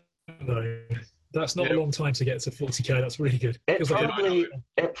time, though. That's not a long time to get to 40k. That's really good.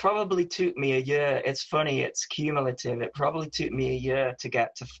 It probably took me a year. It's funny. It's cumulative. It probably took me a year to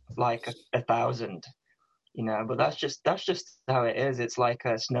get to like 1,000. But that's just how it is. It's like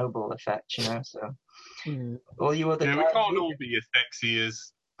a snowball effect, So all you other we can't all be as sexy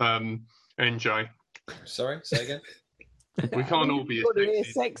as NJ. Sorry, say again. We can't all be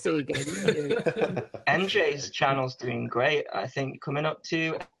as sexy again. NJ's channel's doing great. I think coming up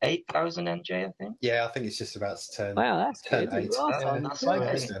to 8,000 NJ. I think. Yeah, I think it's just about to turn. Wow, that's turn good. 8. Last time That's it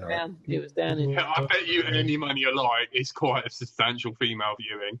was down in. I bet you any money you like, it's quite a substantial female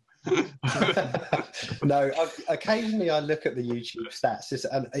viewing. No, occasionally I look at the YouTube stats,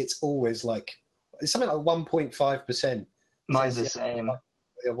 and it's always like it's something like 1.5%. Mine's the same.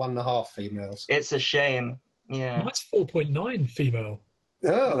 1.5 females. It's a shame. Yeah. Mine's 4.9 female.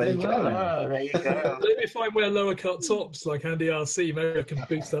 Oh, there you go. Oh, there you go. Maybe if I wear lower cut tops like Andy RC, maybe I can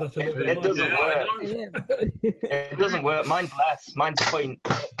boost that up a little bit. It doesn't work. It doesn't work. Mine's less. Mine's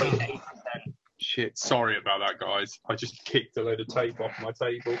 0.8%. Shit, sorry about that, guys. I just kicked a load of tape off my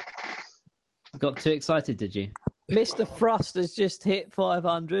table. Got too excited, did you? Mr. Frost has just hit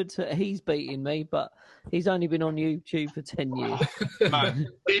 500. So he's beating me, but he's only been on YouTube for 10 years. Man,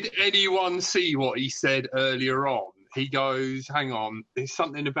 did anyone see what he said earlier on? He goes, hang on, there's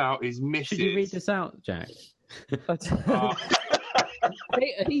something about his missus. Should you read this out, Jack?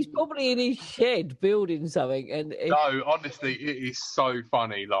 He's probably in his shed building something. And no, honestly, it is so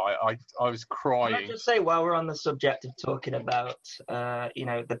funny. Like, I was crying. Can I just say, while we're on the subject of talking about,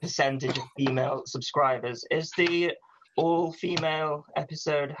 the percentage of female subscribers, is the all-female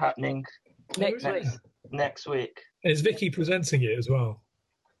episode happening next week? Is Vicky presenting it as well?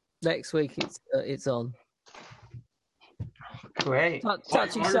 Next week it's on. Great.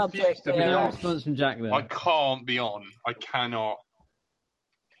 Touchy subject. Response from Jack there. I can't be on. I cannot.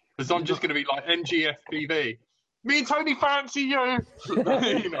 Because I'm just going to be like NGFBV. Me and Tony fancy you.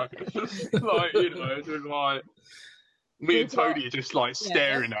 Me and Tony are just like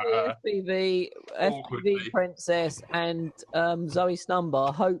staring at her. FBV Princess and Zoe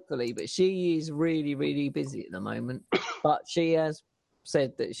Snumber, hopefully, but she is really, really busy at the moment. But she has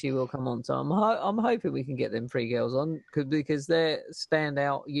said that she will come on, so I'm hoping we can get them 3 girls on because they're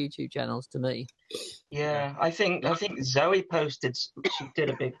standout YouTube channels to me. Yeah, I think Zoe posted. She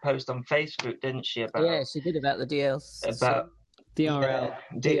did a big post on Facebook, didn't she? About she did about the DLs. About DRL.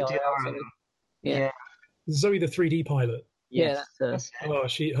 DRL. Yeah. Zoe, the 3D pilot. Yeah, that's her.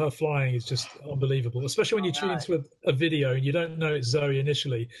 Her flying is just unbelievable, especially when you tune into a video and you don't know it's Zoe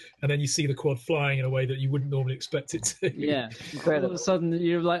initially, and then you see the quad flying in a way that you wouldn't normally expect it to. Yeah, all of a sudden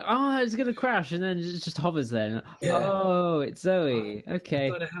you're like, oh, it's going to crash, and then it just hovers there. Yeah. Oh, it's Zoe. Okay. I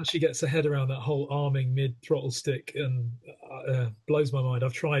don't know how she gets her head around that whole arming mid-throttle stick, and blows my mind.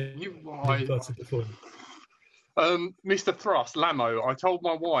 I've tried it before. Mr. Thrust, Lamo, I told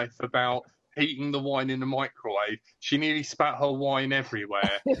my wife about heating the wine in the microwave. She nearly spat her wine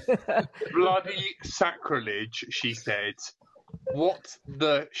everywhere. Bloody sacrilege, she said. What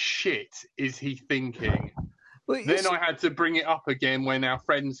the shit is he thinking? Then I had to bring it up again when our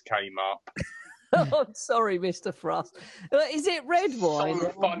friends came up. Oh, I'm sorry, Mr. Frost. Is it red wine? So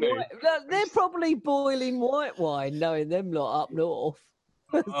funny. They're probably boiling white wine, knowing them lot up north.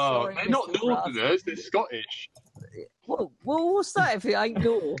 Oh, they're not Northerners, they're Scottish. Well, what's that if it ain't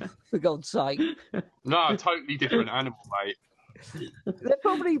North, for God's sake? No, totally different animal, mate. They're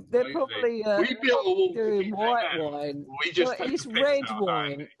probably we built a wall doing white wine. It's red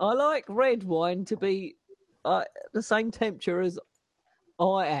wine. I like red wine to be the same temperature as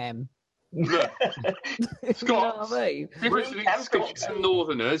I am. Look, Scots, you know what I mean? Difference between Scots and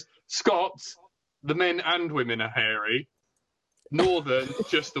Northerners. Scots, the men and women are hairy. Northern,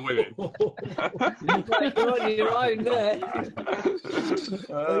 just the women. You're on your own there.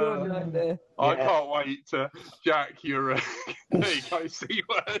 I can't wait to Jack. You're there you go. C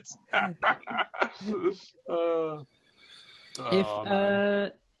words.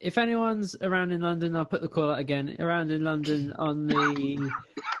 If anyone's around in London, I'll put the call out again. Around in London on the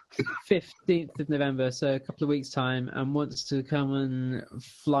 15th of November, so a couple of weeks' time, and wants to come and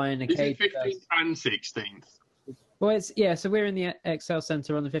fly in a cage. Is it 15th and 16th? Well, so we're in the Excel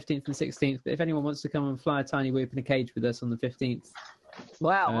Centre on the 15th and 16th, but if anyone wants to come and fly a tiny whoop in a cage with us on the 15th.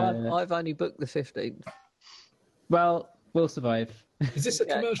 Wow, I've only booked the 15th. Well, we'll survive. Is this a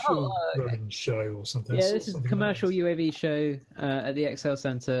commercial show or something? Yeah, this is a commercial UAV show at the Excel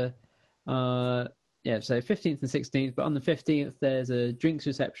Centre. So 15th and 16th, but on the 15th there's a drinks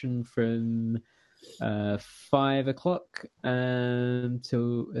reception from 5 o'clock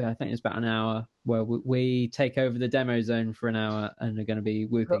till I think it's about an hour, where we take over the demo zone for an hour and are going to be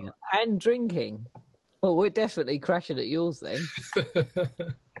whooping it. And drinking. Well, we're definitely crashing at yours then.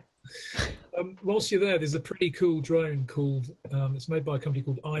 Whilst you're there's a pretty cool drone called, it's made by a company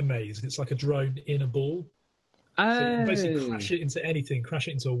called iMaze. It's like a drone in a ball. So you can basically crash it into anything, crash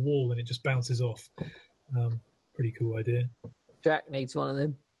it into a wall, and it just bounces off. Pretty cool idea. Jack needs one of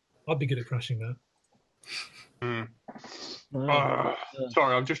them. I'd be good at crashing that. Sorry,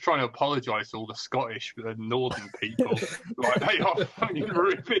 I'm just trying to apologise to all the Scottish and Northern people. Like, they are fucking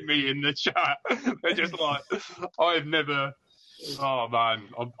ripping me in the chat. They're just like, I've never. Oh man,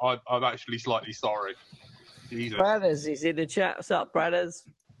 I'm actually slightly sorry. Jesus. Brothers is in the chat. What's up, brothers?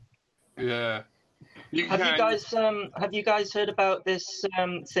 Yeah. Have you guys heard about this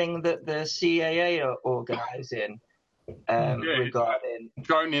thing that the CAA are organising regarding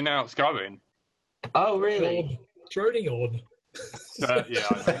droning out's going? Oh, really? Droning on.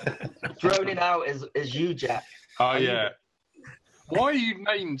 Yeah. Droning out is you, Jack. Oh yeah. Why are you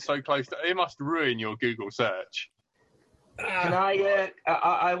named so close to? It must ruin your Google search. Can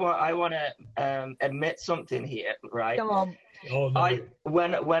I want to admit something here, right? Come on. Oh, no.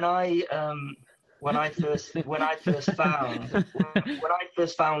 When I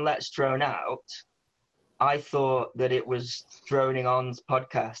first found Let's Drone Out, I thought that it was Droning On's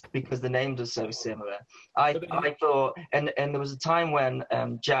podcast because the names are so similar. I thought, and there was a time when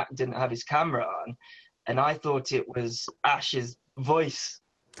Jack didn't have his camera on, and I thought it was Ash's voice.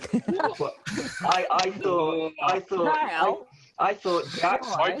 I thought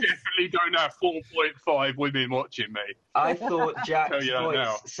Jack's. I definitely don't have 4.5 women watching me. I thought Jack's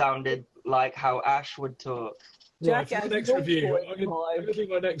voice sounded like how Ash would talk. Right, for the next review, I'm going to do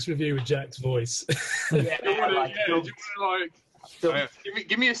my next review with Jack's voice. Give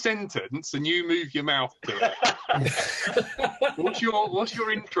me a sentence and you move your mouth to it. What's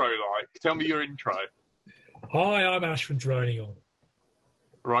your intro like? Tell me your intro. Hi, I'm Ash from Droning On.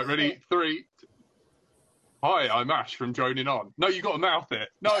 Right, ready? 3. Hi, I'm Ash from Droning On. No, you got to mouth it.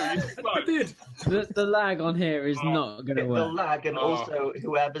 No, I did. The lag on here is not going to work. The lag, and also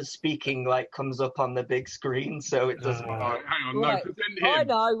whoever's speaking comes up on the big screen, so it doesn't. Hang on, right. no, present him. I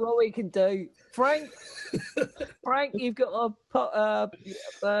know what we can do, Frank. Frank, you've got to put,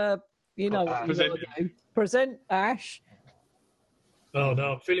 you know what you got to do. Present Ash. Oh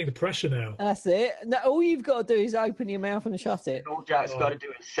no, I'm feeling the pressure now. That's it. No, all you've got to do is open your mouth and shut it. All Jack's got to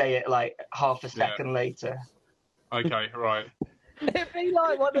do is say it like half a second later. Okay, right. It'd be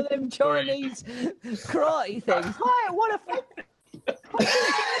like one of them Chinese karate things. Hi, what a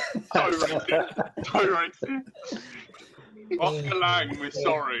So racist. Oscar Lang, we're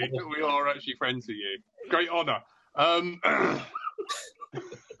sorry. We are actually friends with you. Great honour.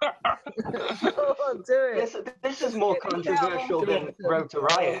 This is more controversial than Road to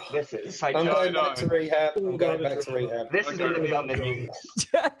Riot. This is. I'm going back to rehab. This is going to be on the news.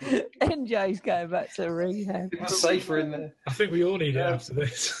 NJ's going back to rehab. It's safer in there. I think we all need it after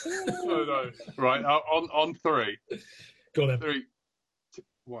this. No. Right, on 3. Go on then. 3, 2,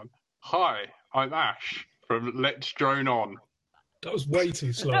 1. Hi, I'm Ash from Let's Drone On. That was way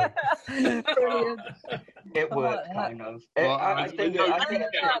too slow. Brilliant. It worked, kind of. I think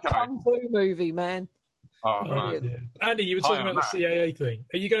it's a Kung Fu movie, man. Oh, man. Yeah. Andy, you were talking about the CAA thing.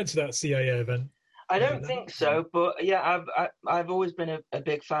 Are you going to that CAA event? I don't think so, but yeah, I've always been a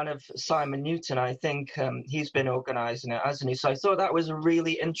big fan of Simon Newton. I think he's been organising it, hasn't he? So I thought that was a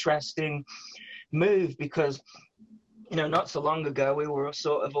really interesting move because, you know, not so long ago we were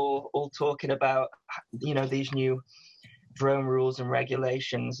sort of all talking about, you know, these new drone rules and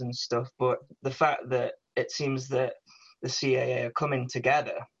regulations and stuff, but the fact that it seems that the CAA are coming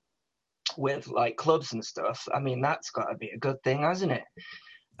together with like clubs and stuff, I mean, that's got to be a good thing, hasn't it?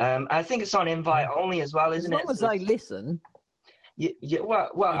 I think it's on invite only as well, isn't it? As long as they listen. Yeah,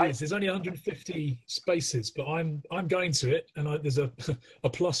 well, there's only 150 spaces, but I'm going to it, and there's a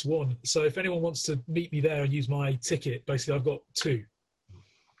 +1. So if anyone wants to meet me there and use my ticket, basically I've got 2.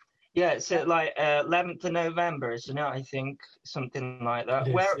 Yeah, it's like 11th of November, isn't it? I think something like that.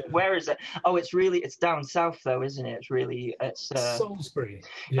 Where is it? Oh, it's down south though, isn't it? It's Salisbury.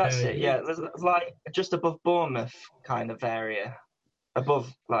 That's it. Yeah, it's like just above Bournemouth kind of area,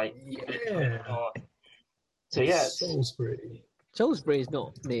 above like. Yeah. So yeah, Salisbury. Salisbury is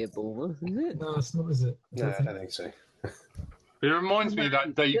not near Bournemouth, is it? No, it's not, is it? No, I don't think so. It reminds me of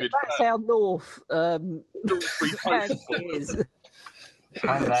that David. That's how north. Is.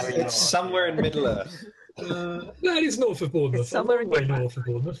 It's somewhere in Middle Earth. No, it is north of Bournemouth. Somewhere way north of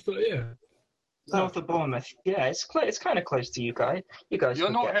Bournemouth, but yeah. North of Bournemouth. Yeah, it's kind of close to you guys. You're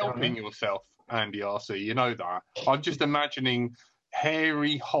not helping yourself, Andy RC. You know that. I'm just imagining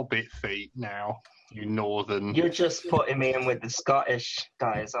hairy hobbit feet now. You northern. You're just putting me in with the Scottish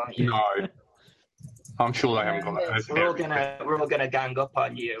guys, aren't you? No. I'm sure they haven't got that. We're all gonna gang up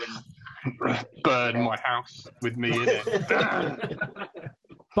on you and burn my house with me in it.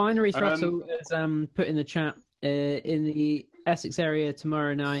 Binary Throttle has put in the chat in the Essex area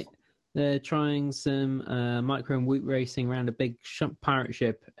tomorrow night. They're trying some micro and wheat racing around a big pirate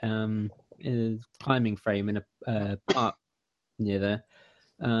ship climbing frame in a park near there.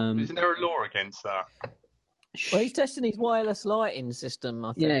 Isn't there a law against that? Well, he's testing his wireless lighting system,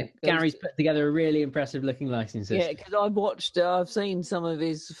 I think. Yeah, Gary's put together a really impressive looking lighting system. Yeah, because I've seen some of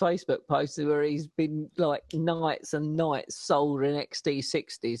his Facebook posts where he's been like nights and nights soldering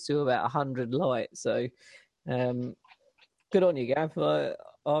XT60s to about 100 lights. So, good on you, Gav. I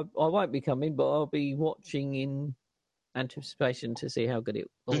won't be coming, but I'll be watching in anticipation to see how good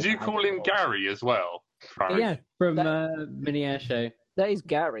it. Did you call him Gary as well? Frank? Yeah, from Mini Air Show. That is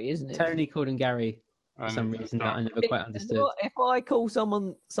Gary, isn't it? Tony called him Gary. For some reason that I never quite understood. If I call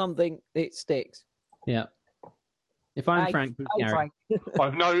someone something, it sticks. Yeah. If I'm Frank, Gary. Frank.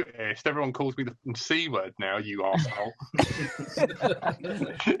 I've noticed everyone calls me the C word now, you arsehole.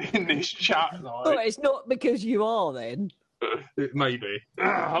 In this chat, like. Well, it's not because you are then. Maybe.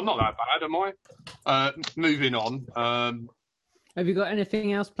 I'm not that bad, am I? Moving on. Have you got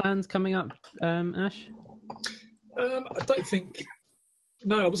anything else planned coming up, Ash? I don't think.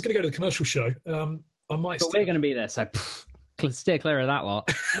 No, I was going to go to the commercial show. I might. But we're going to be there, so steer clear of that lot.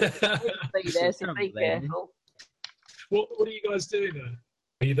 Be there, so be careful. What are you guys doing there?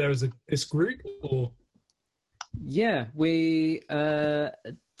 Are you there as this group or? Yeah, we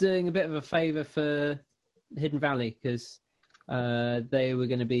doing a bit of a favour for Hidden Valley because they were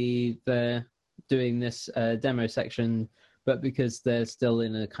going to be there doing this demo section, but because they're still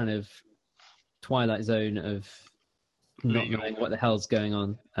in a kind of twilight zone of not knowing what the hell's going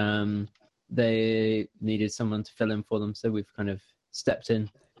on, they needed someone to fill in for them, so we've kind of stepped in.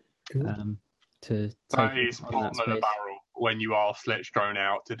 Cool. That is bottom of the barrel when you are Sledge Drone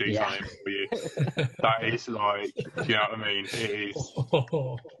out to do something for you. That is like, do you know what I mean? It is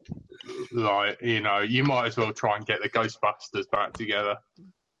like, you might as well try and get the Ghostbusters back together.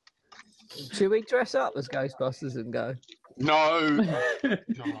 Should we dress up as Ghostbusters and go? No.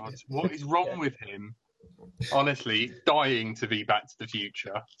 God, what is wrong with him? Honestly, dying to be Back to the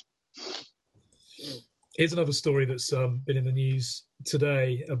Future. Here's another story that's been in the news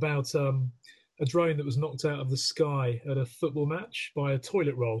today about a drone that was knocked out of the sky at a football match by a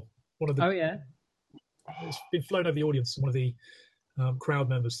toilet roll. It's been flown over the audience. One of the crowd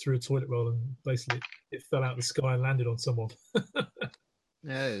members threw a toilet roll and basically it fell out of the sky and landed on someone.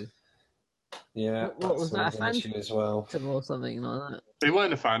 No. Yeah. What was that? A Phantom as well, or something like that? It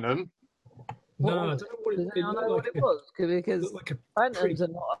weren't a Phantom. No, I don't know what it was because like Phantoms are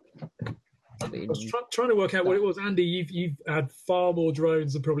not. I was trying to work out what it was. Andy, you've had far more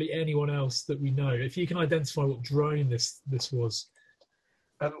drones than probably anyone else that we know. If you can identify what drone this was.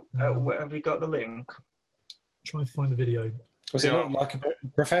 Have we got the link? Try and find the video. Was it not like a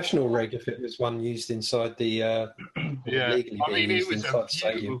professional rig if it was one used inside the yeah, I mean, it was a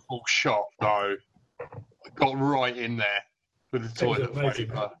beautiful shot, though. It got right in there with the toilet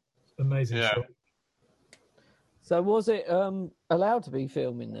paper. Amazing shot. So was it allowed to be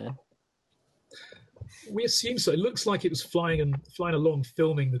filming there? We assume so. It looks like it was flying along,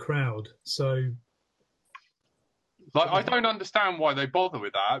 filming the crowd. So, like, I don't understand why they bother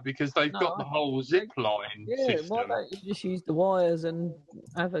with that because they've got the whole zip line system. Why don't you just use the wires and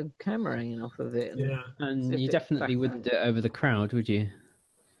have a camera hanging off of it? And you definitely wouldn't do it over the crowd, would you?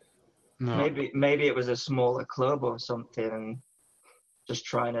 No. Maybe it was a smaller club or something, and just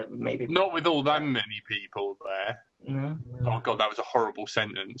trying to maybe. Not with all that many people there. No. Oh God, that was a horrible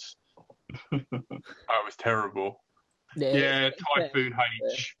sentence. That was terrible. Yeah, Typhoon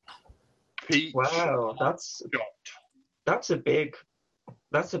H. Peach. Wow, that's a big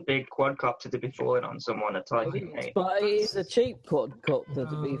quadcopter to be flying on someone at Typhoon H. But it is a cheap quadcopter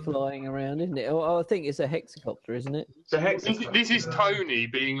to be flying around, isn't it? Oh, I think it's a hexacopter, isn't it? It's a hexacopter. This is Tony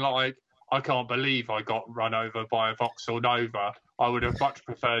being like, I can't believe I got run over by a Vauxhall Nova. I would have much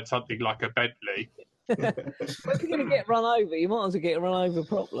preferred something like a Bentley. If you're going to get run over, you might as well get run over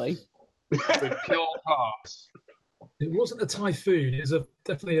properly. With pure class. It wasn't a Typhoon. It was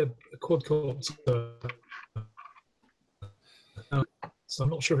definitely a quadcopter. So I'm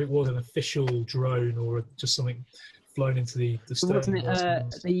not sure if it was an official drone or just something flown into the stone. Wasn't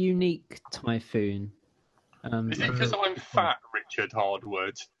it a unique Typhoon? Is it because I'm fat, Richard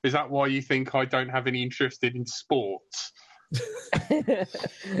Hardwood? Is that why you think I don't have any interest in sports?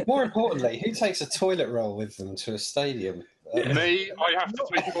 More importantly, who takes a toilet roll with them to a stadium? Me, I have to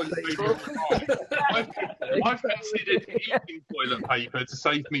take toilet paper. I've considered eating toilet paper to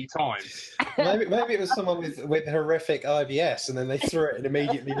save me time. Maybe it was someone with horrific IBS, and then they threw it and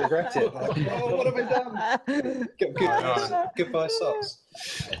immediately regret it. Like, oh, what have I done? Goodbye socks.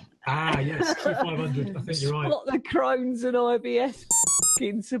 Yes, Q500. I think you're right. Not the Crohn's and IBS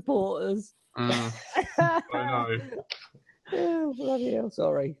supporters. I know. Oh, bloody hell,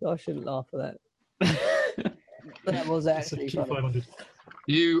 sorry. I shouldn't laugh at that. That was actually funny. 500.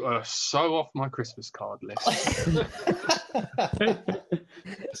 You are so off my Christmas card list.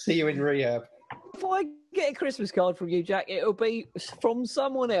 See you in rehab. If I get a Christmas card from you, Jack, it'll be from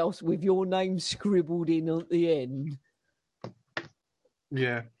someone else with your name scribbled in at the end.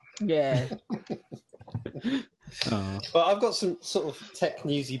 Yeah. Yeah. Well, I've got some sort of tech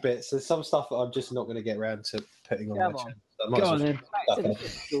newsy bits. There's some stuff that I'm just not going to get around to putting on my channel. Go on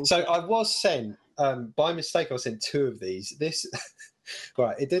then. So I was sent, by mistake, I was sent 2 of these. This,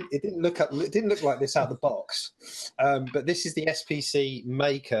 right? It didn't look like this out of the box, but this is the SPC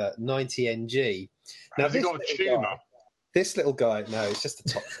Maker 90NG. Now, have you got a tumour? This little guy, no, it's just the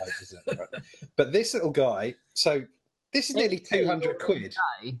top coat, isn't it? Right? But this little guy, so this is nearly 200 quid.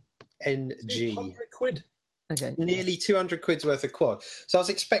 NG. 100 quid. Okay. Nearly 200 quid's worth of quad. So I was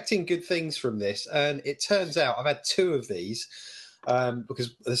expecting good things from this, and it turns out I've had 2 of these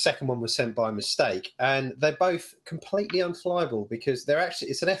because the second one was sent by mistake, and they're both completely unflyable because they're actually,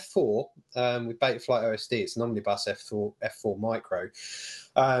 it's an F4 with Betaflight OSD. It's an Omnibus F4 Micro.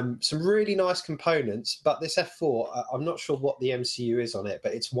 Some really nice components, but this F4, I'm not sure what the MCU is on it,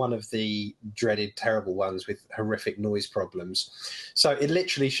 but it's one of the dreaded, terrible ones with horrific noise problems. So it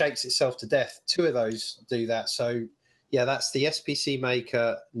literally shakes itself to death. 2 of those do that. So yeah, that's the SPC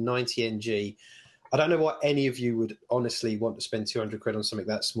Maker 90NG. I don't know what any of you would honestly want to spend 200 quid on something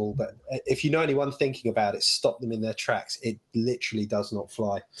that small, but if you know anyone thinking about it, stop them in their tracks. It literally does not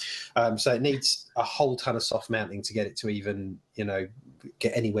fly. So it needs a whole ton of soft mounting to get it to even,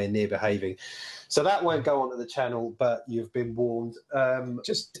 get anywhere near behaving. So that won't go onto the channel, but you've been warned.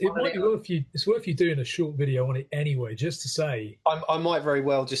 It might be it's worth you doing a short video on it anyway, just to say. I might very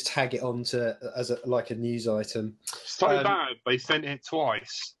well just tag it on as a news item. So bad they sent it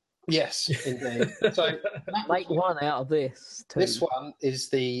twice. Yes, indeed. So make one out of this. Too. This one is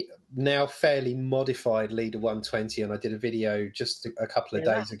the now fairly modified Leader 120, and I did a video just a couple of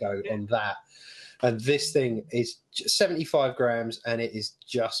days ago on that. And this thing is 75 grams, and it is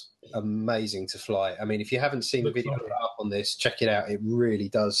just amazing to fly. I mean, if you haven't seen the video up on this, check it out. It really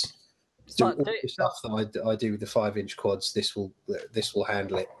does do all the stuff that I do with the 5-inch quads. This will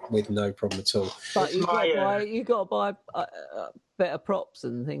handle it with no problem at all. But you've got to buy better props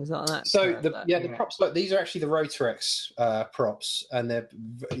and things like that. So the props, look, these are actually the Rotarex props, and they're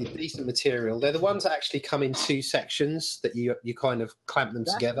decent material. They're the ones that actually come in 2 sections that you kind of clamp them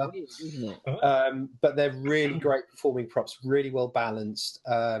together. Weird, isn't it? But they're really great performing props, really well balanced,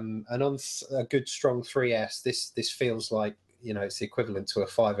 and on a good strong 3S, this feels like it's the equivalent to a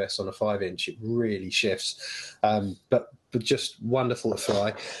 5S on a 5-inch. It really shifts, but just wonderful to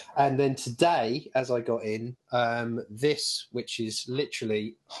fly. And then today, as I got in, this, which is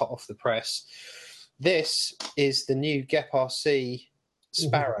literally hot off the press, this is the new Gep RC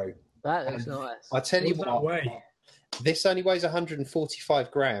Sparrow. That looks nice. I tell you what, this only weighs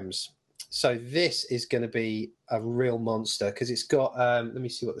 145 grams. So this is going to be a real monster because it's got, let me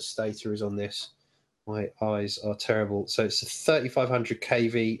see what the stator is on this. My eyes are terrible. So it's a 3500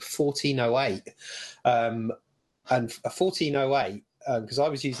 kV 1408. And a 1408, because I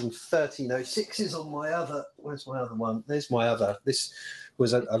was using 1306s on my other. Where's my other one? There's my other. This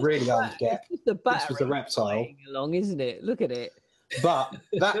was a really old Gep. This was the Reptile. Along, isn't it? Look at it. But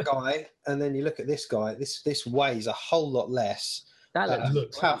that guy, and then you look at this guy. This weighs a whole lot less. That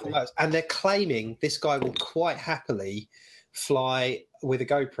looks powerful. And they're claiming this guy will quite happily fly with a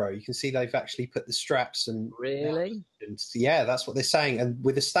GoPro. You can see they've actually put the straps and yeah, that's what they're saying. And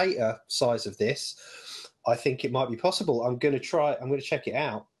with the stator size of this, I think it might be possible. I'm going to check it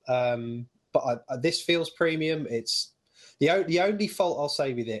out. But this feels premium. It's the only fault I'll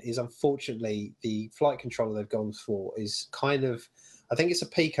say with it is, unfortunately, the flight controller they've gone for is kind of, I think it's a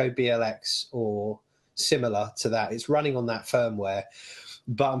Pico BLX or similar to that. It's running on that firmware,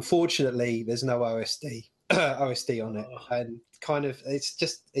 but unfortunately, there's no OSD on it, and kind of it's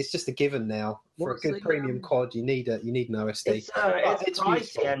just a given now. For a good premium quad, you need an OSD. It's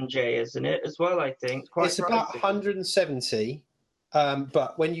pricey, NJ, isn't it? As well, I think it's about 170.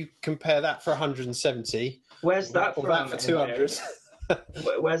 But when you compare that for 170, where's that from? That for 200.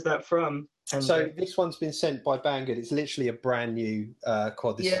 Where's that from? NJ? So this one's been sent by Banggood. It's literally a brand new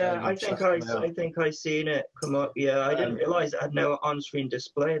quad. I think I seen it come up. Yeah, I didn't realise it had no on-screen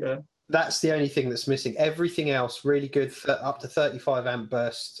display though. That's the only thing that's missing. Everything else really good, up to 35 amp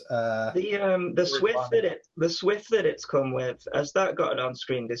burst. The Swift that it's come with, has that got an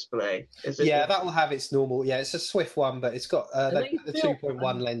on-screen display? That will have its normal. Yeah, it's a Swift one, but it's got the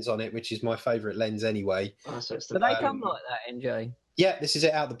 2.1 lens on it, which is my favourite lens anyway. Do they come like that, NJ? Yeah, this is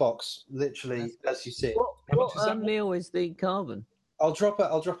it out the box, literally as you see it. What mil is the carbon? I'll drop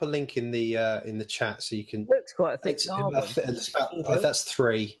a link in the chat so you can. It looks quite a thick carbon. That's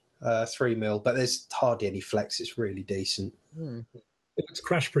 3 mil, but there's hardly any flex. It's really decent. It looks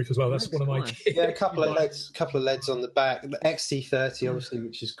crash proof as well. That's one of my kids. Yeah, a couple of LEDs on the back. The XT30 obviously,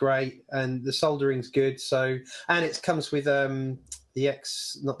 which is great, and the soldering's good. So, and it comes with not the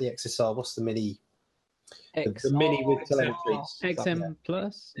XSR. What's the mini? The mini with telemetry. XM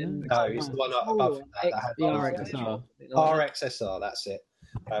Plus? No, it's the one above that. The RXSR. RXSR, that's it.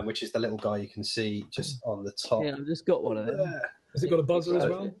 Which is the little guy you can see just on the top. Yeah, I've just got one of them. Has it got a buzzer as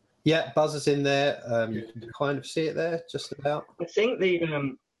well? Yeah, buzzer's in there. You can kind of see it there, just about. I think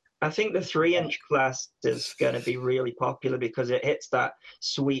the 3-inch class is going to be really popular because it hits that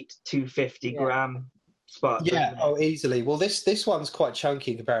sweet 250 gram spot. Yeah, easily. Well, this one's quite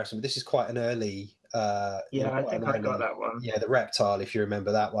chunky in comparison, but this is quite an early. I think I got that one. Yeah, the Reptile, if you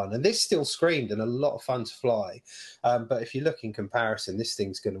remember that one. And this still screamed and a lot of fun to fly. But if you look in comparison, this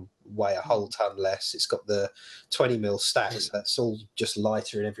thing's going to weigh a whole ton less. It's got the 20 mil stacks. That's all just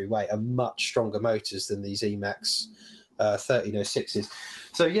lighter in every way and much stronger motors than these Emax 1306s.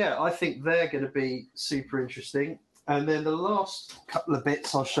 So, yeah, I think they're going to be super interesting. And then the last couple of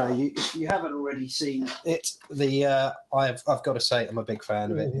bits I'll show you, if you haven't already seen it, I've got to say I'm a big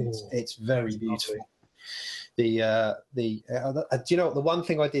fan of it. It's very beautiful. Do you know what? The one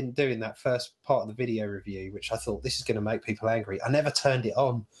thing I didn't do in that first part of the video review, which I thought this is going to make people angry, I never turned it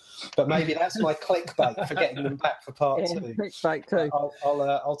on. But maybe that's my clickbait for getting them back for part 2. Clickbait too.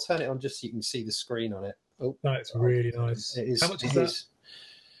 I'll turn it on just so you can see the screen on it. Oh, that's really nice. It is. How much is that?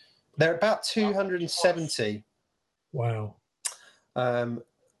 They're about 270. Wow. I'm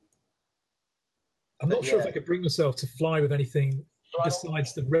not sure if I could bring myself to fly with anything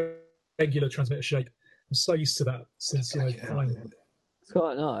besides the regular transmitter shape. I'm so used to that since flying. It's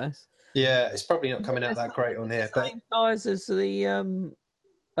quite nice. Yeah, it's probably not coming out that great on here. But same size as the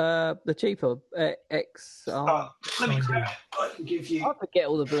cheaper XR. Let me grab. I can give you. I forget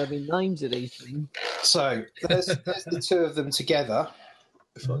all the bloody names of these things. So there's the two of them together.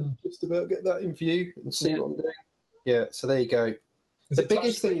 If I can just about get that in view and see what I'm doing. Yeah, so there you go. Is the it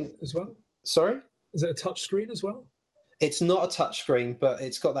biggest thing as well? Sorry? Is it a touch screen as well? It's not a touch screen, but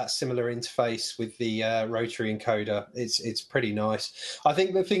it's got that similar interface with the rotary encoder. It's pretty nice. I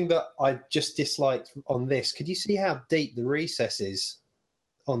think the thing that I just disliked on this, could you see how deep the recess is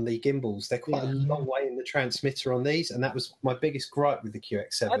on the gimbals? They're quite a long way in the transmitter on these, and that was my biggest gripe with the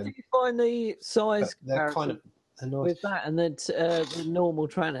QX7. How do you find the size they're kind of nice. with that and then the normal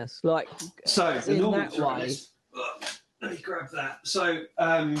Tranus? Like, so the normal that way. Let me grab that. So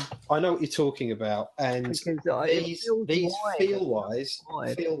I know what you're talking about, and these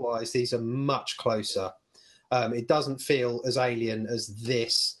feel-wise, these are much closer. It doesn't feel as alien as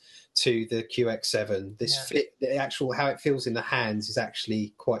this to the QX7. The actual how it feels in the hands is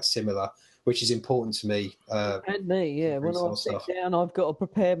actually quite similar, which is important to me. And me, yeah. When I sit down, I've got to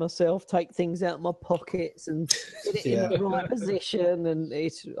prepare myself, take things out of my pockets, and get it in the right position. And I'm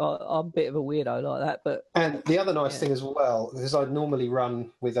a bit of a weirdo like that. And the other nice thing as well, because I normally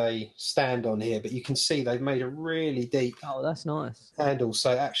run with a stand on here, but you can see they've made a really deep. Oh, that's nice. Handle,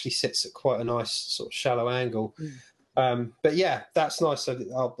 so it actually sits at quite a nice sort of shallow angle. But yeah, that's nice. So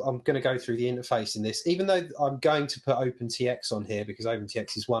I'm going to go through the interface in this, even though I'm going to put OpenTX on here because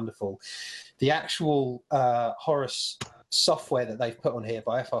OpenTX is wonderful. The actual Horus software that they've put on here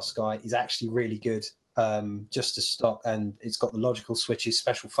by FrSky is actually really good, just to stop, and it's got the logical switches,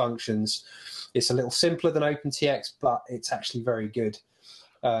 special functions. It's a little simpler than OpenTX, but it's actually very good.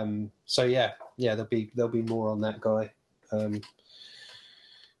 So yeah, there'll be more on that guy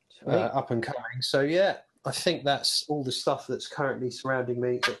up and coming. So yeah. I think that's all the stuff that's currently surrounding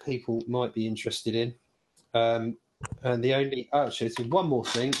me that people might be interested in. And actually, there's one more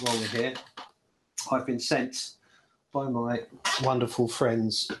thing while we're here. I've been sent by my wonderful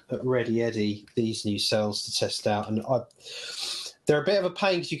friends at Ready Eddy these new cells to test out. And they're a bit of a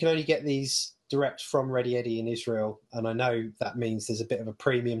pain because you can only get these direct from Ready Eddy in Israel. And I know that means there's a bit of a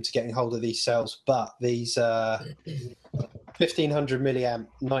premium to getting hold of these cells, but these 1500 milliamp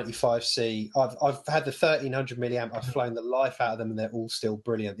 95C. I've had the 1300 milliamp. I've flown the life out of them, and they're all still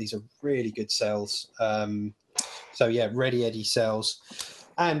brilliant. These are really good cells. So yeah, Ready Eddy cells.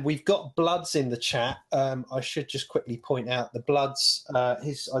 And we've got Bloods in the chat. I should just quickly point out the Bloods. I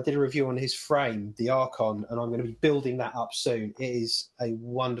did a review on his frame, the Archon, and I'm going to be building that up soon. It is a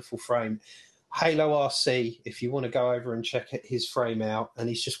wonderful frame. Halo RC, if you want to go over and check his frame out. And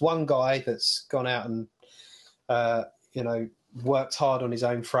he's just one guy that's gone out and worked hard on his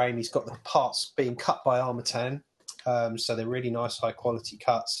own frame. He's got the parts being cut by Armatan, so they're really nice, high quality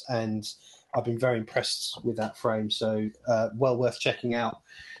cuts, and I've been very impressed with that frame. So well worth checking out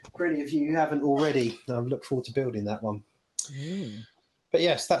for any of you who haven't already. I look forward to building that one. But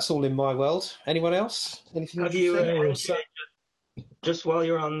yes, that's all in my world. Anyone else? Anything? Have you just while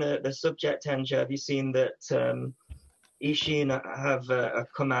you're on the subject, Henja, have you seen that Ishin have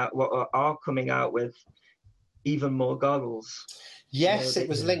come out? What are coming out with even more goggles? Yes, it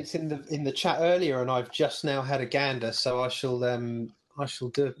was linked in the chat earlier, and I've just now had a gander, so I shall do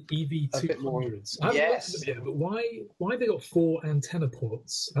EV200s. Yes, but why they got 4 antenna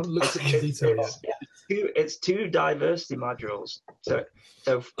ports? I haven't looked at the detail yet. It's 2 diversity modules, so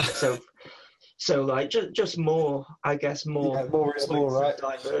like just more, I guess more. Yeah, more is more, right?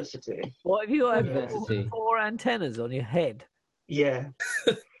 Diversity. What have you got? 4 antennas on your head? Yeah.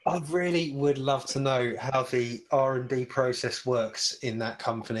 I really would love to know how the R&D process works in that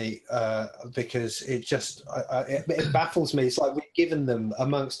company, because it just it baffles me. It's like we've given them,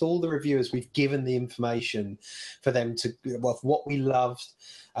 amongst all the reviewers, we've given the information for them to, well, what we loved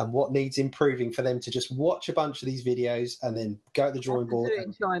and what needs improving, for them to just watch a bunch of these videos and then go at the drawing board. Do it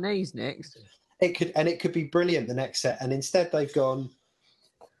in Chinese next. It could be brilliant the next set, and instead they've gone,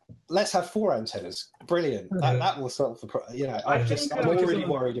 let's have 4 antennas. Brilliant. That will solve the problem. You know, I'm already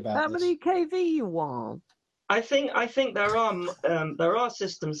worried about how many kV you want. I think there are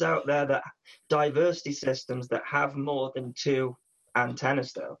systems out there, that diversity systems that have more than 2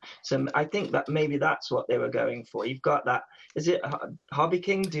 antennas though. So I think that maybe that's what they were going for. You've got that. Is it Hobby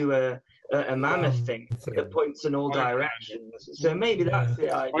King do a mammoth thing that points in all directions? So maybe that's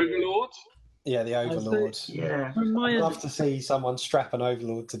the idea. Overlord. Yeah, the Overlord. Yeah. I'd love to see someone strap an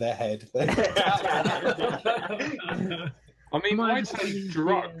Overlord to their head. I mean, I take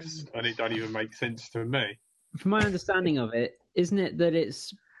drugs, and it don't even make sense to me. From my understanding of it, isn't it that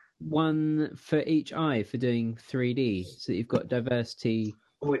it's one for each eye for doing 3D, so that you've got diversity,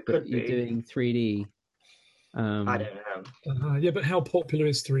 but you're doing 3D? I don't know. Yeah, but how popular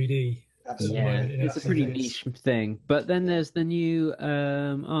is 3D? Yeah, it's a pretty niche thing. But then there's the new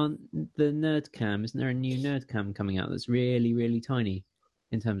on the NerdCam. Isn't there a new NerdCam coming out that's really, really tiny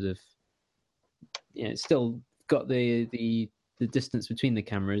in terms of, it's still got the distance between the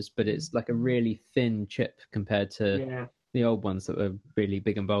cameras, but it's like a really thin chip compared to the old ones that were really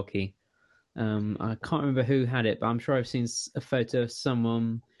big and bulky. I can't remember who had it, but I'm sure I've seen a photo of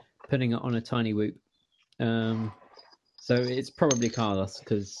someone putting it on a tiny Whoop. So it's probably Carlos,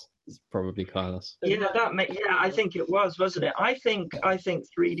 because it's probably Carlos. Yeah, I think it was, wasn't it? I think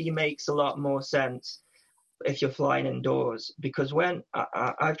 3D makes a lot more sense if you're flying indoors, because when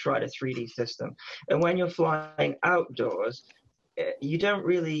I've tried a 3D system, and when you're flying outdoors, you don't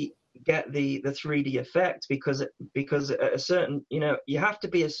really get the 3D effect, because at a certain, you have to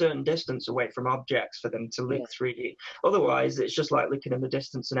be a certain distance away from objects for them to look 3D. Otherwise, it's just like looking in the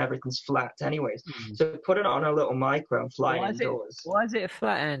distance and everything's flat anyways. So put it on a little micro and fly indoors. Why is it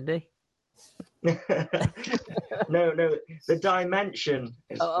flat, Andy? No, the dimension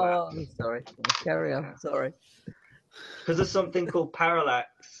is flat. Oh, sorry. Carry on. Sorry. Because there's something called parallax,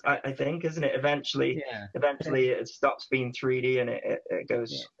 I think, isn't it? Eventually it stops being 3D and it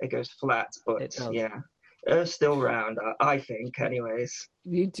goes flat. But Earth's still round, I think, anyways.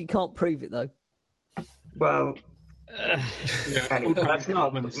 You can't prove it though. Well, anyway, that's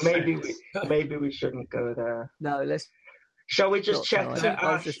not. Maybe we shouldn't go there. No, let's. Shall we just check that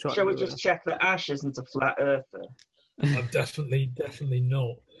Ash? Shall we just check that Ash isn't a flat earther? I'm definitely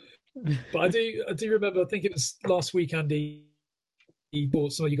not. But I do remember. I think it was last week, Andy,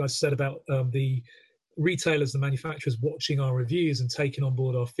 or some of you guys said about the retailers, the manufacturers watching our reviews and taking on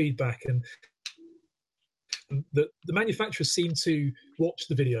board our feedback, and the manufacturers seem to watch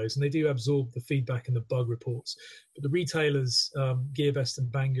the videos and they do absorb the feedback and the bug reports, but the retailers, GearBest and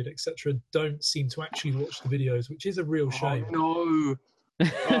Banggood, etc., don't seem to actually watch the videos, which is a real shame. Oh no!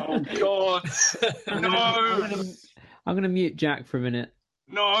 Oh God! No! I'm going to mute Jack for a minute.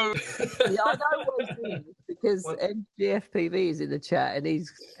 No. Yeah, I know what it is, because MGFPV is in the chat and he's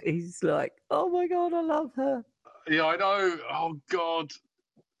like, oh my God, I love her. Yeah, I know. Oh God,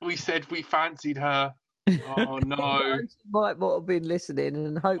 we said we fancied her. Oh no. She might not have been listening,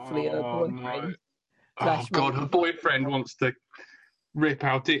 and hopefully her boyfriend. No. Oh God, her boyfriend wants to rip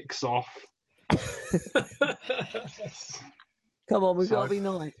our dicks off. Come on, we've got to be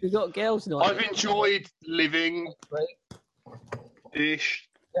nice. We've got girls' night. I've enjoyed living. Ish.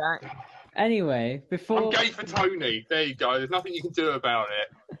 Anyway, I'm gay for Tony. There you go. There's nothing you can do about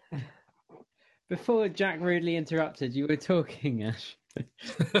it. Before Jack rudely interrupted, you were talking, Ash.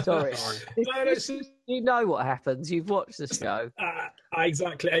 Sorry. You know what happens. You've watched the show.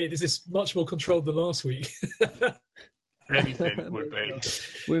 Exactly. This is much more controlled than last week. Anything would be.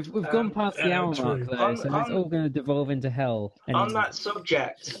 We've gone past the hour mark though, so it's all going to devolve into hell. Anyway. On that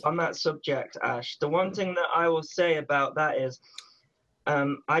subject, Ash, the one thing that I will say about that is,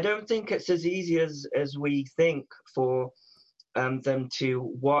 I don't think it's as easy as we think for them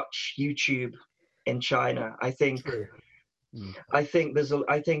to watch YouTube in China. I think there's a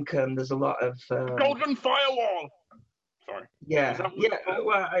lot of Golden firewall. Sorry. Yeah.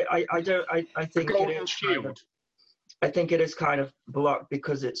 Well, I think Golden Shield. I think it is kind of blocked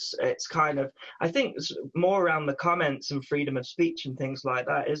because it's kind of, I think it's more around the comments and freedom of speech and things like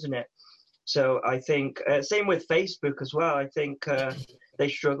that, isn't it? So I think same with Facebook as well. I think they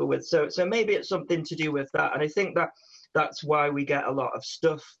struggle with so maybe it's something to do with that, and I think that's why we get a lot of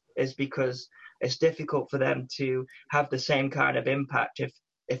stuff, is because it's difficult for them to have the same kind of impact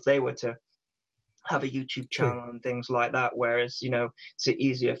if they were to have a YouTube channel and things like that, whereas it's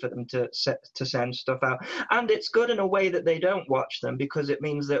easier for them to send stuff out, and it's good in a way that they don't watch them, because it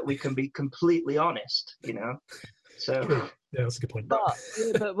means that we can be completely honest, so yeah, that's a good point.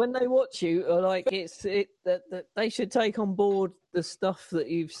 But when they watch you, like that they should take on board the stuff that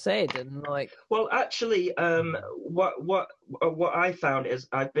you've said, and like. Well, actually, what I found is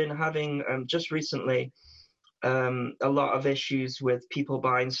I've been having just recently a lot of issues with people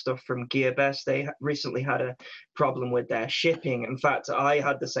buying stuff from GearBest. They recently had a problem with their shipping. In fact, I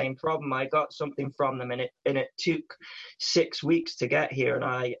had the same problem. I got something from them, and it took 6 weeks to get here, and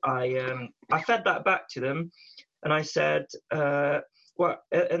I fed that back to them. And I said,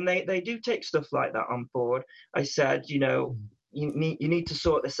 and they do take stuff like that on board. I said, you need to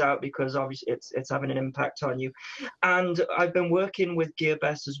sort this out, because obviously it's having an impact on you. And I've been working with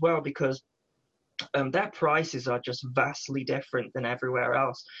GearBest as well, because their prices are just vastly different than everywhere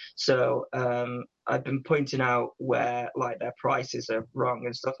else. So I've been pointing out where like their prices are wrong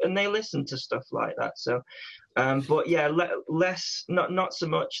and stuff, and they listen to stuff like that. So, but yeah, less, not so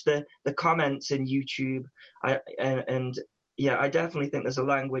much the comments in YouTube. I definitely think there's a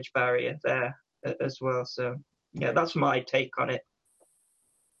language barrier there as well. So yeah, that's my take on it.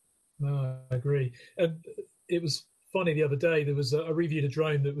 No, I agree. And it was funny, the other day there was I reviewed a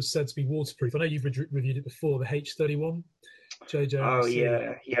drone that was said to be waterproof. I know you've reviewed it before, the H31 JJ. Oh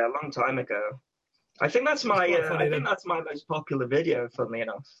yeah, a long time ago. I think that's my that's my most popular video, funnily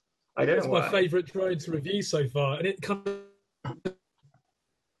enough. I don't know why. It's my favourite drone to review so far, and it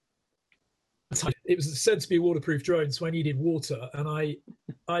was said to be a waterproof drone, so I needed water, and I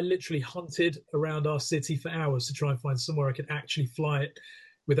literally hunted around our city for hours to try and find somewhere I could actually fly it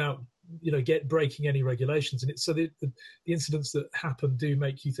without breaking any regulations. And so the incidents that happen do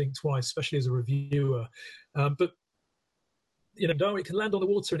make you think twice, especially as a reviewer. But no, it can land on the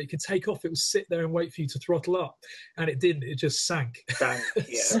water and it can take off. It will sit there and wait for you to throttle up, and it didn't. It just sank.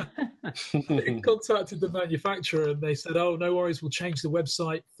 Yeah. I contacted the manufacturer, and they said, "Oh, no worries, we'll change the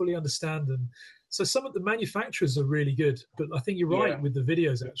website. Fully understand." And so some of the manufacturers are really good, but I think you're right with the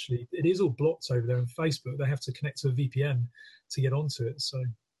videos. Actually, it is all blocked over there on Facebook. They have to connect to a VPN to get onto it. So.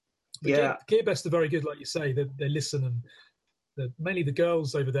 But GearBest are very good, like you say. They listen, and mainly the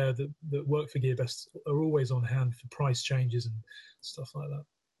girls over there that work for GearBest are always on hand for price changes and stuff like that.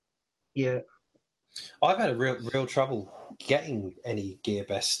 Yeah, I've had a real trouble getting any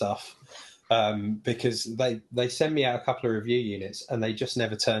GearBest stuff because they send me out a couple of review units and they just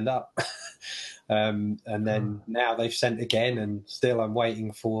never turned up. And then now they've sent again, and still I'm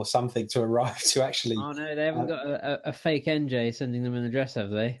waiting for something to arrive to actually. Oh no, they haven't got a fake NJ sending them an address, have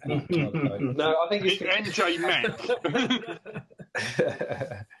they? No, I think it's NJ Mac.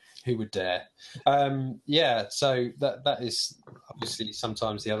 Who would dare? So that is obviously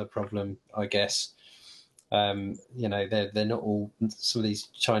sometimes the other problem, I guess. They're not all. Some of these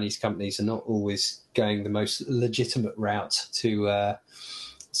Chinese companies are not always going the most legitimate route to.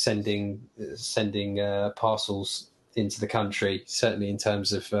 Sending parcels into the country, certainly in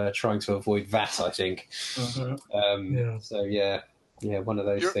terms of trying to avoid VAT, I think. So one of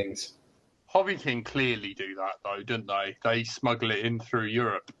those things. Hobby King clearly do that though, didn't they? They smuggle it in through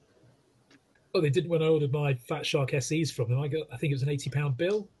Europe. Oh, they didn't when I ordered my Fat Shark SEs from them. I think it was an £80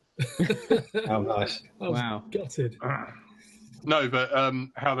 bill. Oh, nice! I was gutted. No, but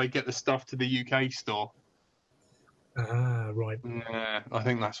how they get the stuff to the UK store. Ah, right. Yeah, I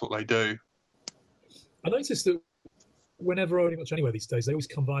think that's what they do. I noticed that whenever I much anywhere these days, they always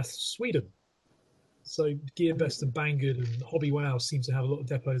come via Sweden. So GearBest and Banggood and Hobby Wow seem to have a lot of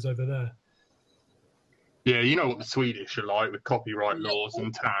depots over there. Yeah, you know what the Swedish are like with copyright laws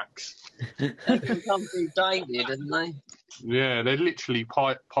and tax. They can come through David, didn't they? Yeah, they're literally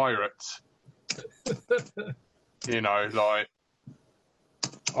pirates.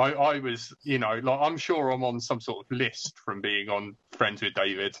 I was, like I'm sure I'm on some sort of list from being on Friends with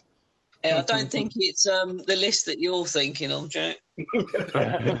David. Yeah, I don't think it's the list that you're thinking of, Jack.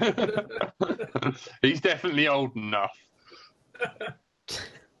 He's definitely old enough.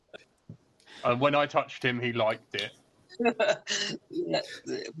 And when I touched him, he liked it. Yeah,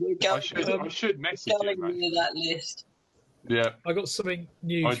 I should message him. Near that list. Yeah. I got something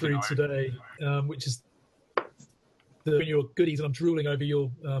new through today, which is your goodies, and I'm drooling over your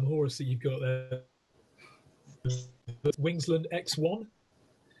Horus that you've got there. Wingsland X1.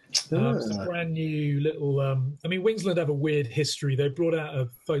 It's a brand new little. Wingsland have a weird history. They brought out a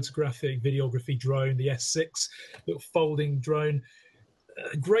photographic videography drone, the S6, little folding drone.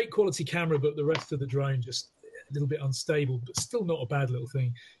 Great quality camera, but the rest of the drone just a little bit unstable, but still not a bad little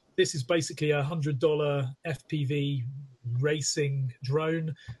thing. This is basically a $100 FPV racing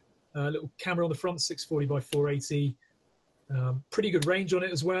drone. Little camera on the front, 640 by 480. Pretty good range on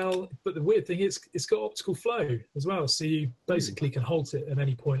it as well. But the weird thing is, it's got optical flow as well, so you basically can halt it at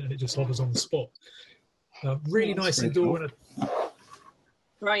any point and it just hovers on the spot. Really nice indoor and a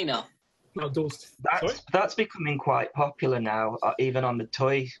trainer. Outdoors. That's becoming quite popular now, even on the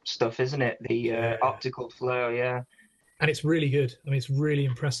toy stuff, isn't it? The optical flow, yeah. And it's really good. I mean, it's really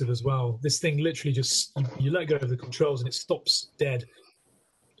impressive as well. This thing literally just you let go of the controls and it stops dead.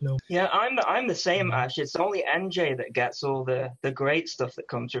 No. Yeah, I'm the same, Ash. It's only NJ that gets all the great stuff that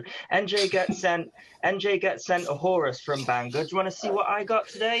comes through. NJ gets sent a Horus from Banggood. Do you want to see what I got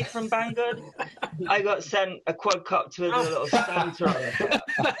today from Banggood? I got sent a quadcopter with a little Santa on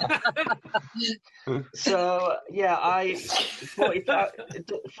it. So yeah,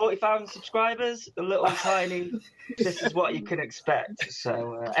 40,000 subscribers, a little tiny. This is what you can expect.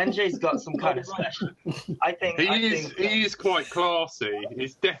 So NJ's got some kind of special. I think he is quite classy.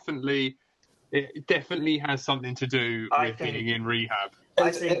 It definitely has something to do with being in rehab.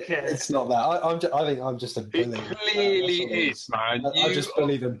 I think it's not that. I think I'm just a bully. It clearly is, man. I just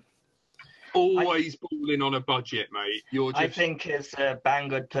believe him. Always balling on a budget, mate. I think as a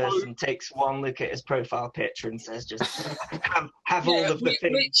Banggood person takes one look at his profile picture and says, just have all of the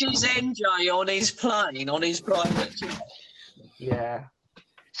things. Which is NJ on his plane, on his private jet. Yeah.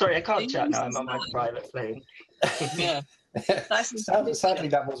 Sorry, I can't chat now. I'm on my private plane. Yeah. Sadly,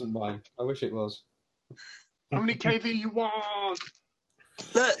 that wasn't mine. I wish it was. How many KV you want?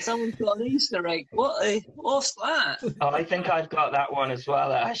 Look, someone's got an Easter egg. What's that? Oh, I think I've got that one as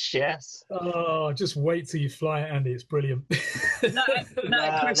well, Ash, yes. Oh, just wait till you fly it, Andy. It's brilliant.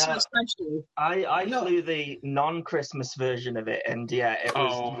 Christmas special. I flew the non-Christmas version of it, and yeah,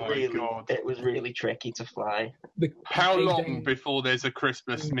 it was really tricky to fly. How long before there's a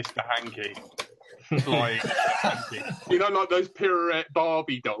Christmas Mr. Hanky? Like, like those pirouette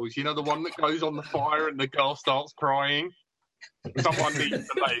Barbie dolls, the one that goes on the fire and the girl starts crying. Someone needs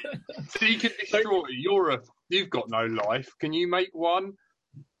to make. Seek and destroy. You've got no life. Can you make one?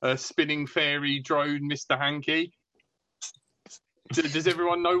 A spinning fairy drone, Mr. Hanky. Does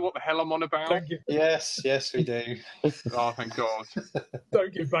everyone know what the hell I'm on about? Yes, we do. Oh, thank God.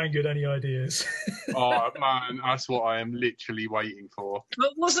 Don't give Banggood any ideas. Oh, man, that's what I am literally waiting for.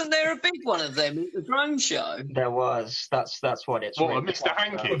 But wasn't there a big one of them at the drone show? There was. That's what it's. What, Mr.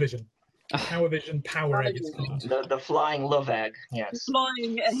 Hanky? PowerVision Power Egg, it's called. The flying love egg, yes.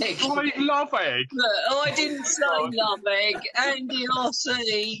 Flying egg. Flying love egg? Look, I didn't say love egg. Andy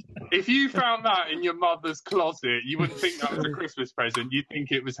RC. If you found that in your mother's closet, you wouldn't think that was a Christmas present. You'd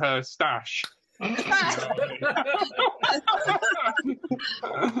think it was her stash.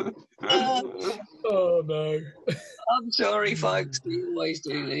 Oh, no. I'm sorry, folks. We always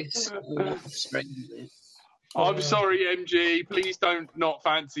do this. I'm sorry, MG. Please don't not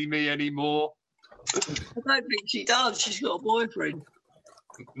fancy me anymore. I don't think she does. She's got a boyfriend.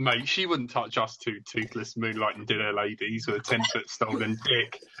 Mate, she wouldn't touch us two toothless moonlighting dinner ladies with a 10-foot stolen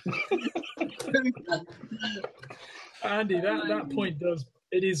dick. Andy, that point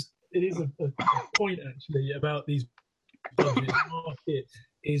it is a point actually about these budget market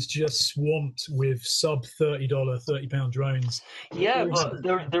is just swamped with sub $30, £30 drones. Yeah, but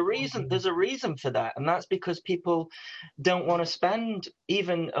there's a reason for that, and that's because people don't want to spend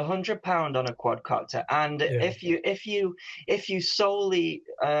even £100 on a quadcopter. And if you solely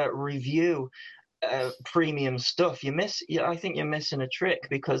review premium stuff, I think you're missing a trick,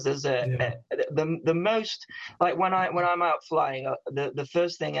 because there's the most, like when I'm out flying, the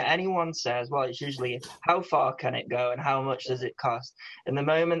first thing anyone says, well, it's usually how far can it go and how much does it cost. And the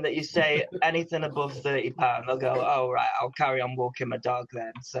moment that you say anything above £30, they'll go, oh right, I'll carry on walking my dog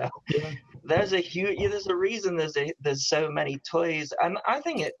then. So there's a reason there's so many toys, and I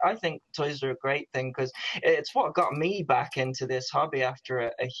think toys are a great thing, because it's what got me back into this hobby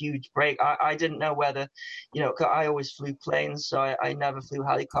after a huge break. I didn't know whether, I always flew planes, so I never flew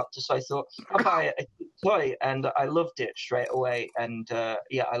helicopters. So I thought, I'll buy a toy, and I loved it straight away. And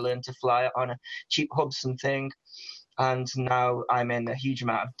I learned to fly on a cheap Hubsan thing, and now I'm in a huge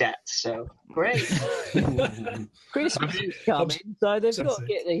amount of debt. So great. Christmas is coming, so they've got to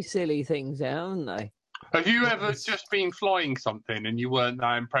get these silly things out, haven't they? Have you ever just been flying something and you weren't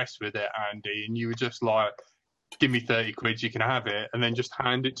that impressed with it, Andy, and you were just like, give me 30 quid, you can have it, and then just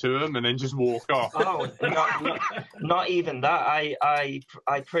hand it to them and then just walk off? Oh, not even that. I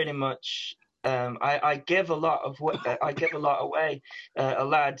pretty much I give a lot away. A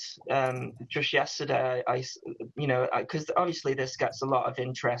lad just yesterday, because obviously this gets a lot of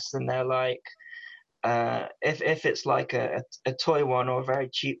interest, and they're like, if it's like a toy one or a very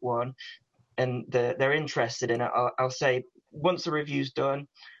cheap one, and they're interested in it, I'll say, once the review's done,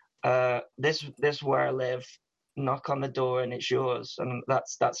 this is where I live, knock on the door and it's yours. And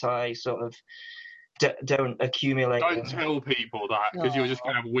that's how I sort of don't accumulate. Don't tell people that, because you're just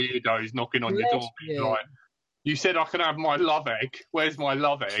going to have weirdos knocking on your door. Like, you said I can have my love egg. Where's my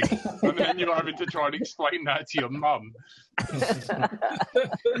love egg? And then you're having to try and explain that to your mum.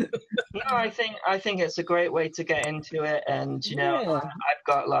 No, I think it's a great way to get into it, and I've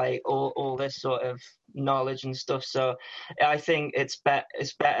got like all this sort of knowledge and stuff. So I think it's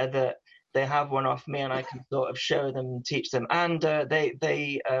better that they have one off me, and I can sort of show them and teach them. And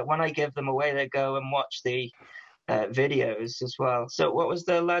they when I give them away, they go and watch the videos as well. So what was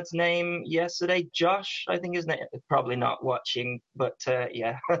the lad's name yesterday? Josh, I think, isn't it? Probably not watching, but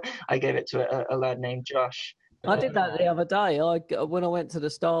I gave it to a lad named Josh. I did that the other day. When I went to the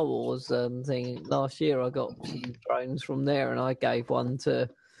Star Wars thing last year, I got some drones from there, and I gave one to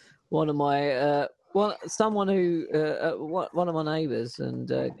one of my one of my neighbours, and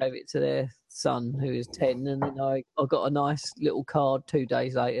gave it to their son, who is 10, and then I got a nice little card 2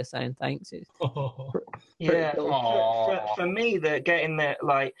 days later saying thanks. Cool. For me, getting the,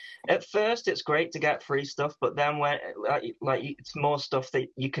 like, at first it's great to get free stuff, but then when like it's more stuff that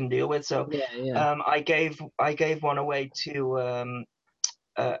you can deal with. So I gave one away to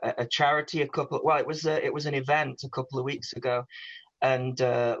a charity it was an event a couple of weeks ago, and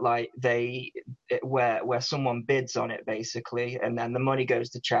where someone bids on it basically, and then the money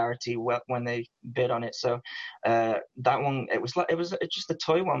goes to charity when they bid on it. So that one, it was just a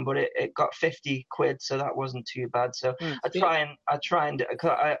toy one, but it got 50 quid, so that wasn't too bad. So I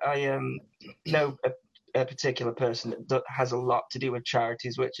know a particular person that has a lot to do with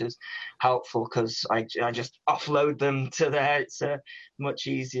charities, which is helpful, because I just offload them to there. It's a much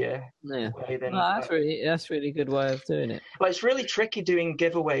easier way than that's really good way of doing it. Well, it's really tricky doing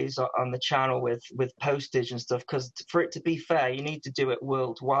giveaways on the channel with postage and stuff, because for it to be fair, you need to do it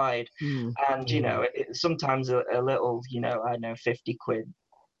worldwide. And sometimes a little, I don't know, 50 quid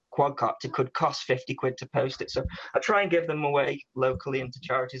quadcopter could cost 50 quid to post it. So I try and give them away locally into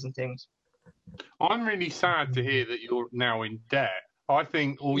charities and things. I'm really sad to hear that you're now in debt. I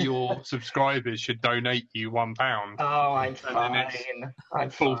think all your subscribers should donate you £1. Oh, I'm fine. I'm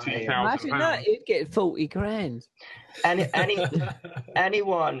 40,000. Imagine that, you'd get 40 grand.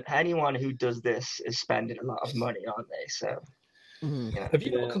 Anyone who does this is spending a lot of money, aren't they? So. Have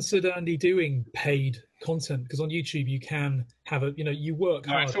you not considered, Andy, doing paid content? Because on YouTube you can have you work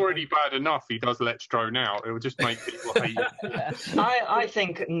hard. It's already bad enough he does Let's Drone Out. It will just make people hate you. I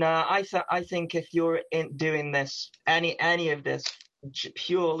think if you're doing this, any of this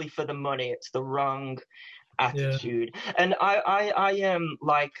purely for the money, it's the wrong attitude. And I am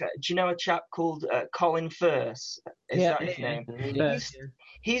like, do you know a chap called Colin Firth? Is that his name?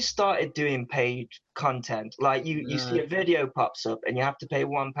 He's started doing paid content. Like you see a video pops up and you have to pay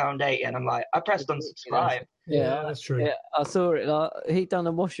 £1.80, and I'm like, I pressed unsubscribe. Yeah, that's true. Yeah, I saw it. He done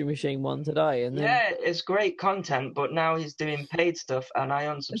a washing machine one today, and then... it's great content. But now he's doing paid stuff, and I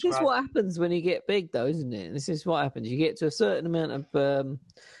unsubscribe. This is what happens when you get big, though, isn't it? This is what happens. You get to a certain amount of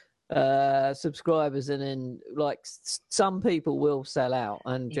subscribers, and then like some people will sell out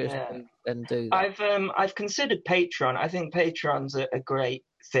and just and do that. I've considered Patreon. I think Patreon's a great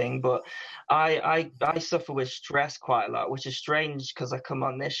thing, but I suffer with stress quite a lot, which is strange because I come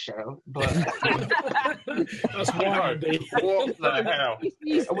on this show. But that's why, Andy. What the hell?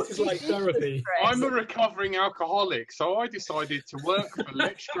 This is like therapy. I'm a recovering alcoholic, so I decided to work for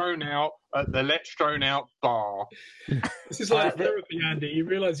Let's Drone Out at the Let's Drone Out bar. This is like therapy, Andy. You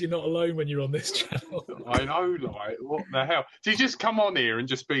realise you're not alone when you're on this channel. I know, like, what the hell? Do you just come on here and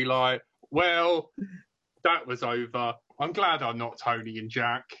just be like, well, that was over. I'm glad I'm not Tony and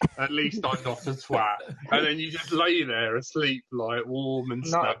Jack. At least I'm not a twat. And then you just lay there asleep, like warm and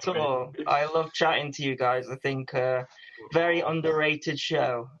snuggy. Not at all. I love chatting to you guys. I think very underrated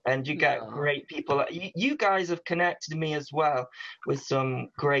show, and you get great people. You guys have connected me as well with some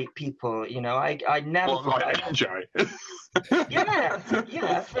great people. You know, I never thought like NJ. yeah.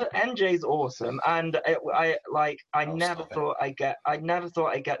 NJ's awesome, and I never thought I'd get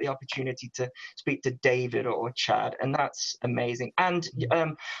the opportunity to speak to David or Chad, and that's amazing. And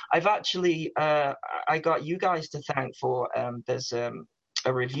I've actually I got you guys to thank for there's a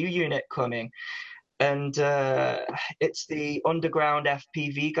review unit coming, and it's the Underground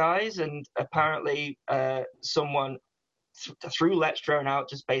FPV guys, and apparently someone through Let's Drone Out,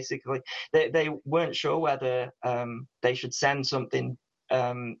 just basically they weren't sure whether they should send something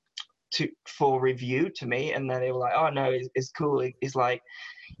for review to me, and then they were like, oh no, it's cool, it's like,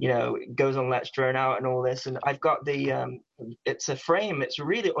 you know, it goes on Let's Drone Out and all this. And I've got the it's a frame, it's a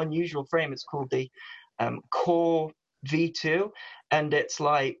really unusual frame, it's called the Core V2, and it's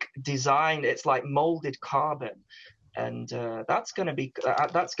like designed, it's like molded carbon, and that's going to be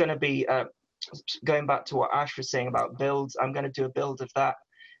going back to what Ash was saying about builds. I'm going to do a build of that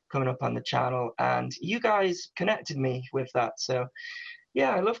coming up on the channel, and you guys connected me with that, so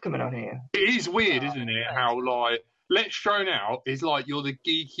yeah, I love coming on here. It is weird, isn't it, how like Let's Drone Out is like you're the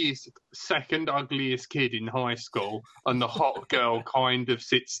geekiest, second ugliest kid in high school, and the hot girl kind of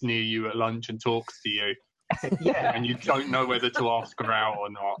sits near you at lunch and talks to you. Yeah. And you don't know whether to ask her out or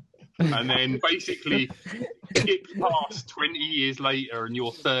not. And then basically skip past 20 years later and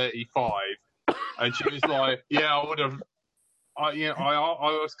you're 35. And she was like, yeah, I would have. I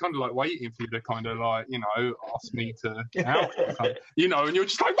was kind of like waiting for you to kind of like, you know, ask me to out, you know, and you're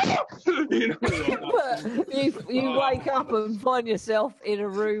just like, you know, you wake up and find yourself in a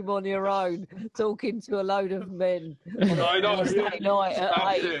room on your own talking to a load of men on a Thursday night at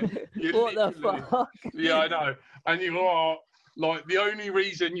 8. What the fuck? Yeah, I know. And you are like, the only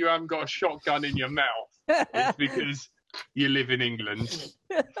reason you haven't got a shotgun in your mouth is because you live in England.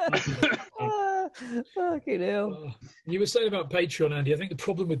 Fucking hell. You were saying about Patreon, Andy. I think the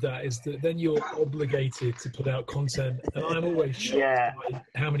problem with that is that then you're obligated to put out content, and I'm always shocked by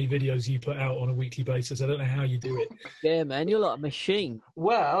how many videos you put out on a weekly basis. I don't know how you do it. Yeah, man, you're like a machine.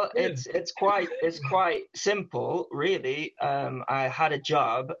 Well, it's quite simple, really. I had a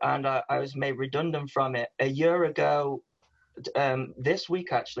job and I was made redundant from it a year ago. This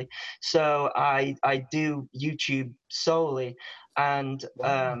week actually, so I do YouTube solely, and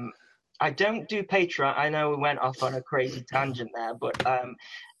I don't do Patreon. I know we went off on a crazy tangent there, but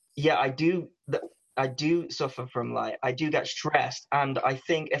yeah, I do suffer from, like, I do get stressed, and I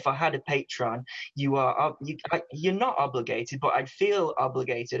think if I had a Patreon, you're not obligated, but I'd feel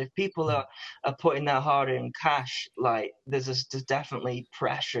obligated if people are putting their hard-earned cash. Like, there's definitely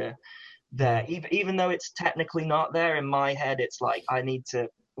pressure there, even though it's technically not there. In my head, it's like I need to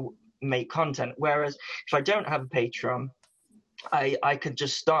make content, whereas if I don't have a Patreon, I could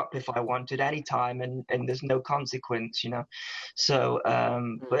just stop if I wanted anytime, and there's no consequence, you know. So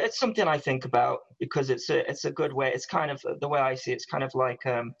but it's something I think about, because it's a good way. It's kind of, the way I see it, it's kind of like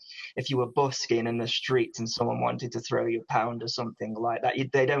if you were busking in the streets and someone wanted to throw you a pound or something like that,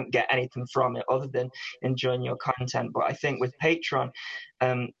 they don't get anything from it other than enjoying your content. But I think with Patreon,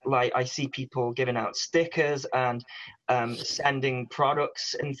 like, I see people giving out stickers and sending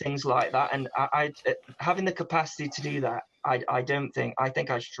products and things like that, and I having the capacity to do that, I think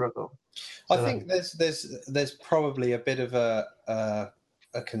I struggle. I think there's probably a bit of a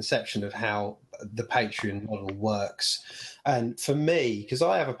conception of how the Patreon model works, and for me, because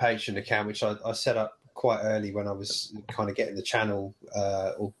I have a Patreon account which I set up quite early when I was kind of getting the channel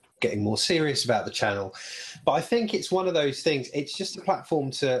or getting more serious about the channel, but I think it's one of those things. It's just a platform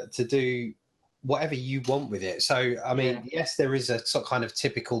to do whatever you want with it. So I mean, yes, there is a sort of kind of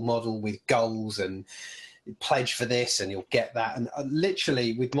typical model with goals and pledge for this and you'll get that, and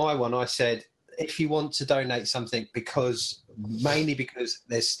literally with my one I said, if you want to donate something, mainly because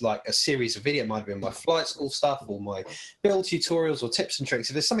there's like a series of videos, it might have been my flight school stuff or my build tutorials or tips and tricks.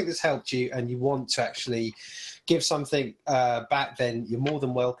 If there's something that's helped you and you want to actually give something back, then you're more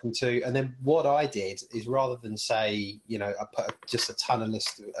than welcome to. And then what I did is, rather than say, I put just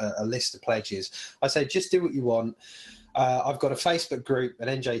a list of pledges, I say just do what you want. I've got a Facebook group, an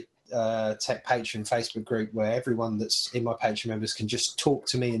NJ Tech Patreon Facebook group, where everyone that's in my Patreon members can just talk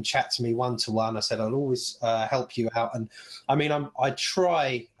to me and chat to me one-to-one. I said I'll always help you out, and I mean I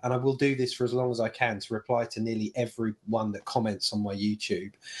try, and I will do this for as long as I can, to reply to nearly everyone that comments on my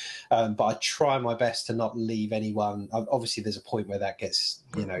YouTube, but I try my best to not leave anyone. Obviously there's a point where that gets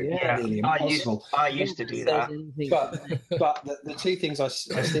nearly impossible. I used to do that, but the two things I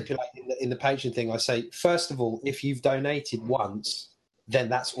stipulate in the Patreon thing, I say, first of all, if you've donated once, then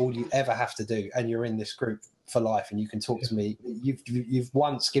that's all you ever have to do, and you're in this group for life, and you can talk to me. You've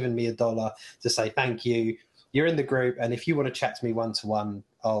once given me $1 to say thank you. You're in the group, and if you want to chat to me one-to-one,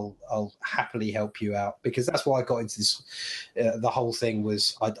 I'll happily help you out, because that's why I got into this. The whole thing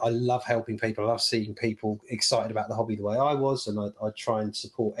was I love helping people. I love seeing people excited about the hobby the way I was, and I try and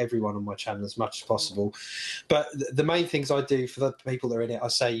support everyone on my channel as much as possible. But the main things I do for the people that are in it, I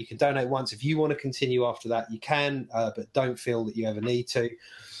say you can donate once. If you want to continue after that, you can, but don't feel that you ever need to.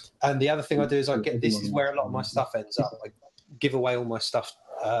 And the other thing I do is this is where a lot of my stuff ends up. I give away all my stuff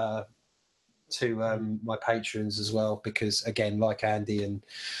to my patrons as well, because again, like Andy and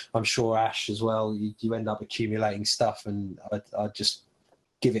I'm sure Ash as well, you end up accumulating stuff, and I just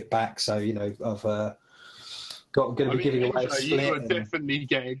give it back. So I've going to be giving away a split. You are definitely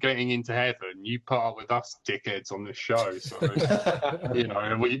getting into heaven. You part with us dickheads on this show, so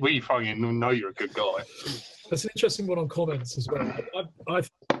we fucking know you're a good guy. That's an interesting one on comments as well.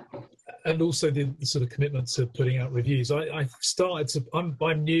 I've and also the sort of commitment to putting out reviews. I've started to.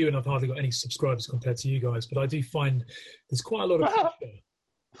 I'm new and I've hardly got any subscribers compared to you guys, but I do find there's quite a lot of pressure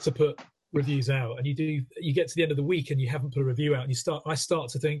to put reviews out. And you get to the end of the week and you haven't put a review out, and I start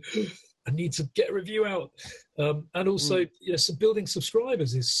to think, I need to get a review out. And also, so building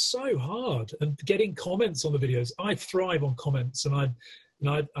subscribers is so hard, and getting comments on the videos. I thrive on comments, and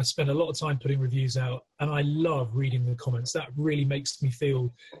I spend a lot of time putting reviews out, and I love reading the comments. That really makes me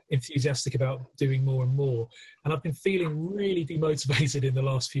feel enthusiastic about doing more and more. And I've been feeling really demotivated in the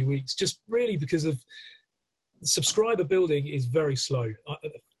last few weeks, just really because of subscriber building is very slow.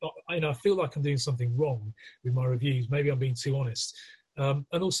 I feel like I'm doing something wrong with my reviews. Maybe I'm being too honest. And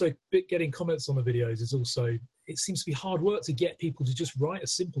also getting comments on the videos is also, it seems to be hard work to get people to just write a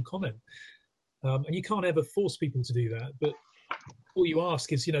simple comment. And you can't ever force people to do that, but all you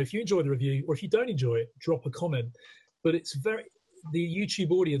ask is, if you enjoy the review, or if you don't enjoy it, drop a comment. But the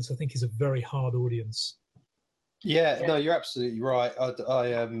YouTube audience, I think, is a very hard audience. Yeah, no, you're absolutely right.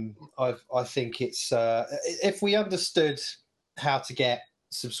 I think it's if we understood how to get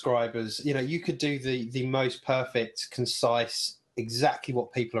subscribers, you could do the most perfect, concise, exactly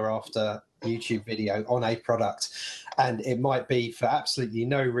what people are after YouTube video on a product, and it might be for absolutely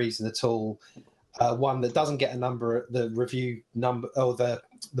no reason at all. One that doesn't get the review number or the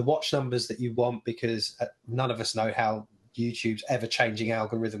watch numbers that you want, because none of us know how YouTube's ever-changing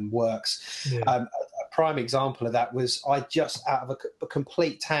algorithm works. Yeah. A prime example of that was, I just, out of a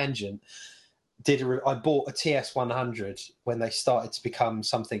complete tangent, I bought a TS100 when they started to become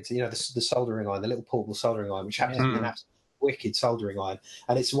something. The soldering iron, the little portable soldering iron, which happens to be an absolute wicked soldering iron,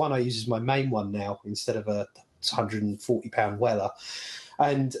 and it's the one I use as my main one now instead of a £140 Weller.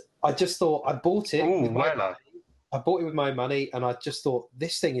 And I just thought, I bought it. I bought it with my own money, and I just thought,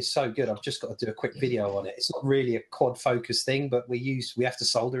 this thing is so good, I've just got to do a quick video on it. It's not really a quad focus thing, but we have to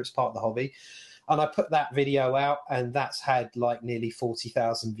solder. It's part of the hobby. And I put that video out, and that's had like nearly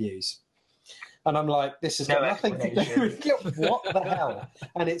 40,000 views. And I'm like, this has got nothing to do with it. What the hell?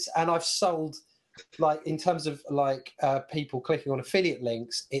 And I've sold, like, in terms of like people clicking on affiliate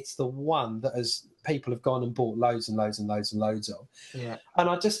links, it's the one that people have gone and bought loads and loads and loads and loads of. Yeah. And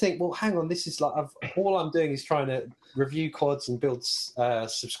I just think, well, hang on, this is like, all I'm doing is trying to review quads and build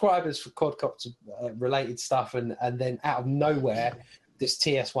subscribers for quadcopter related stuff, and then out of nowhere, this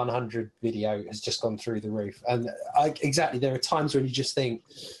TS100 video has just gone through the roof. And exactly, there are times when you just think,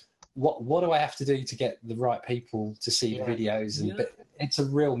 what do I have to do to get the right people to see the videos? And but it's a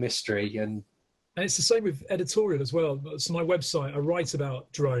real mystery. And it's the same with editorial as well. So my website, I write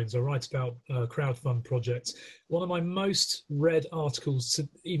about drones, I write about crowdfund projects. One of my most read articles,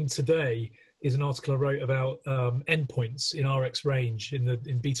 even today, is an article I wrote about endpoints in RX range in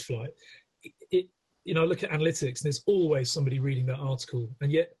Betaflight. I look at analytics, and there's always somebody reading that article,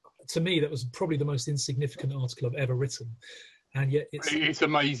 and yet to me that was probably the most insignificant article I've ever written. and yet it's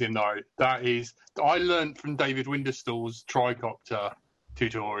amazing though. I learned from David Winderstall's tricopter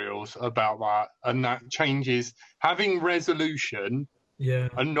tutorials about that, and that changes having resolution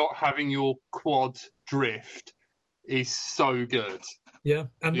and not having your quad drift is so good. Yeah,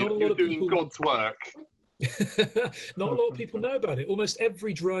 and not a lot of doing people... God's work. Not a lot of people know about it. Almost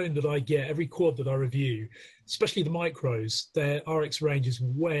every drone that I get, every quad that I review, especially the micros, their RX range is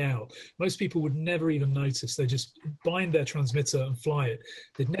way out. Most people would never even notice. They just bind their transmitter and fly it.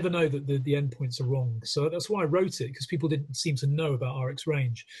 They'd never know that the endpoints are wrong. So that's why I wrote it, because people didn't seem to know about RX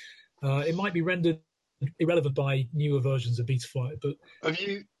range. It might be rendered irrelevant by newer versions of Betaflight, but have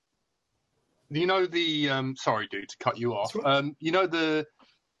you know the sorry dude to cut you off, right. You know the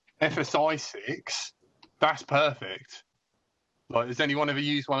FSI 6, that's perfect. Like, has anyone ever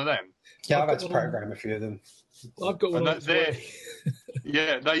used one of them? Yeah, I've had to program a few of them. I've got one.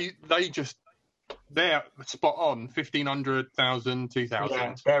 Yeah, they're spot on. 1,500, 1,000, 2,000.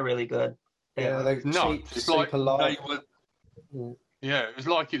 Yeah, they're really good. Yeah, they're cheap, it's super light. Yeah, it was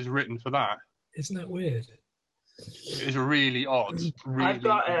like it was written for that. Isn't that weird? It's really odd. Really, I've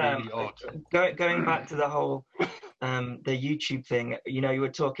got, really odd. Going back to the whole the YouTube thing. You know, you were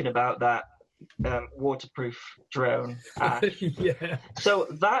talking about that waterproof drone. Yeah. So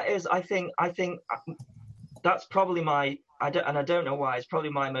that is, I think that's probably I don't know why, it's probably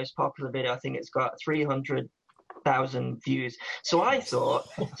my most popular video. I think it's got 300,000 views. So I thought,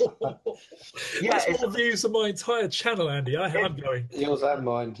 it's more views than my entire channel, Andy. I'm going. Yours and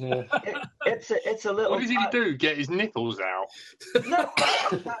mine. Yeah. It's a little. What does he do? Get his nipples out? No.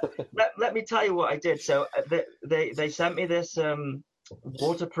 let me tell you what I did. So they sent me this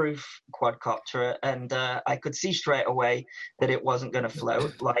waterproof quadcopter, and I could see straight away that it wasn't going to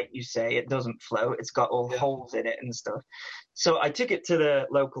float. Like you say, it doesn't float. It's got all holes in it and stuff. So I took it to the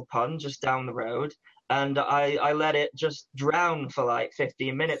local pond just down the road, and I let it just drown for like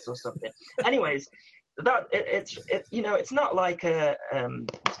 15 minutes or something. Anyways, it's not like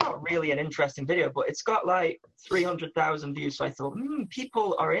it's not really an interesting video, but it's got like 300,000 views. So I thought,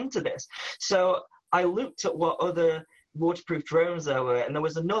 people are into this. So I looked at what other waterproof drones there were, and there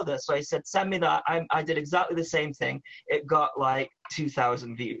was another. So I said, send me that. I did exactly the same thing. It got like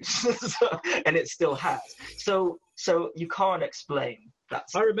 2,000 views, and it still has. So you can't explain that.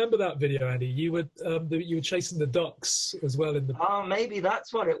 I remember that video, Andy. You were chasing the ducks as well in the. Oh, maybe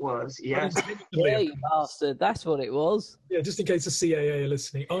that's what it was. Yeah. Yeah, you bastard. That's what it was. Yeah, just in case the CAA are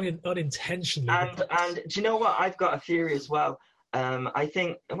listening, unintentionally. And do you know what? I've got a theory as well. I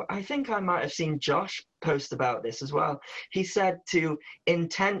think I might have seen Josh post about this as well. He said to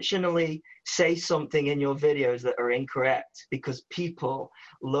intentionally say something in your videos that are incorrect because people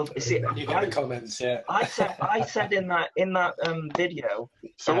love. See, you get the comments, yeah. I said in that video.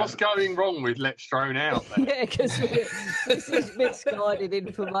 So what's going wrong with Let's Drone Out then? Yeah, because this is misguided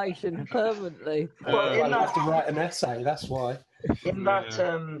information permanently. Well, you have to write an essay. That's why. In that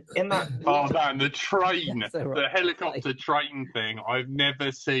oh man, the train, the helicopter train thing. I've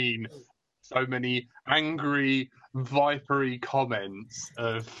never seen so many angry, vipery comments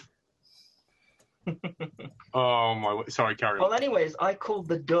of. Oh my! Sorry, carry on. Well, anyways, I called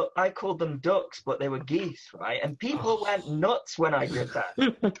them ducks, but they were geese, right? And people went nuts when I did that.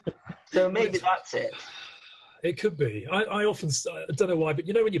 So maybe that's it. It could be. I often, I don't know why, but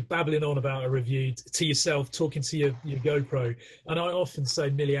you know when you're babbling on about a review to yourself, talking to your GoPro, and I often say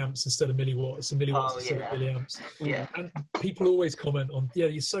milliamps instead of milliwatts, and milliwatts instead of milliamps. Yeah. And people always comment on, yeah,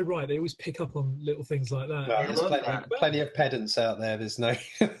 you're so right. They always pick up on little things like that. No, there's plenty of pedants out there. There's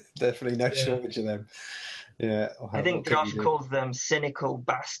definitely no shortage of them. Yeah. I think Josh calls them cynical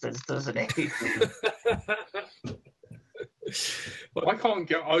bastards, doesn't he? I can't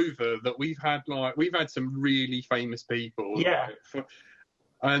get over that we've had some really famous people. Yeah.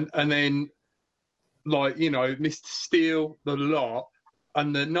 And then Mr. Steele, the lot,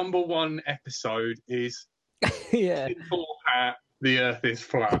 and the number one episode is Full Hat, the Earth is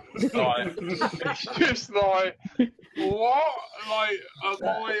flat. Like, it's just like, what? Like,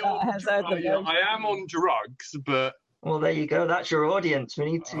 I am on drugs, but. Well, there you go. That's your audience.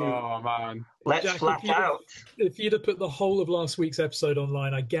 We need to. Oh man! Let's Jack, flat out. If you'd have put the whole of last week's episode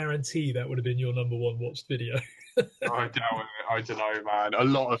online, I guarantee that would have been your number one watched video. I don't know, man. A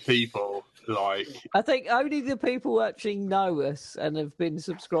lot of people like. I think only the people who actually know us and have been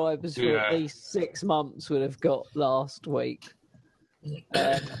subscribers for at least 6 months would have got last week.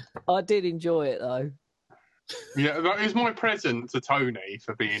 I did enjoy it though. Yeah, that is my present to Tony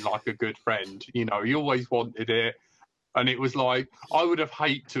for being like a good friend. You know, he always wanted it. And it was like, I would have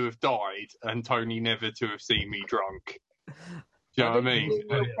hated to have died and Tony never to have seen me drunk. Do you know what I mean?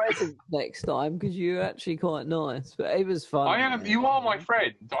 Your present next time because you're actually quite nice, but it was fun. I am. You are my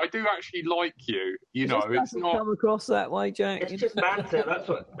friend. I do actually like you. You know, it's not come across that way, Jack. It's just banter.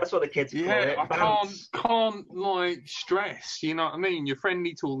 That's what the kids call it. I can't like stress. You know what I mean? You're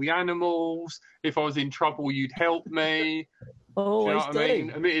friendly to all the animals. If I was in trouble, you'd help me. Oh, do you know what I mean?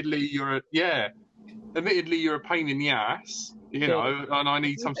 Admittedly, you're a pain in the ass. You know, and I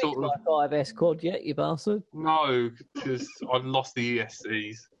need some sort of 5S quad yet, you bastard. No, because I've lost the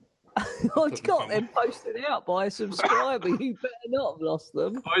ESCs. I've got them posted out by a subscriber. You better not have lost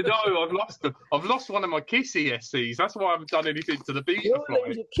them. I know, I've lost them. I've lost one of my KISS ESCs. That's why I haven't done anything to the beta You'll flight.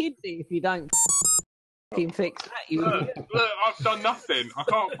 lose a kidney if you don't fix that. Look, I've done nothing. I've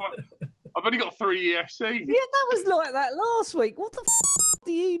only got 3 ESCs. Yeah, that was like that last week. What the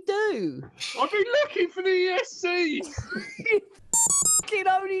do you do? I've been looking for the ESCs. You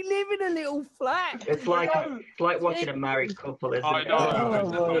only live in a little flat. It's like watching a married couple, isn't I it?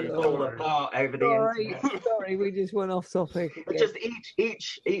 know. Fall apart over the internet. Sorry, we just went off topic. Again. It's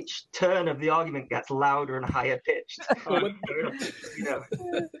just each turn of the argument gets louder and higher pitched. You know.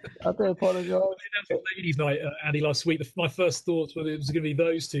 I do apologise. Ladies' night, Andy, last week. My first thoughts were it was going to be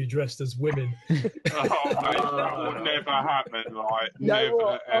those two dressed as women. That would never happen. Like,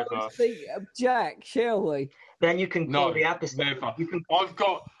 never ever. Jack, shall we? Then you can call the episode. Never.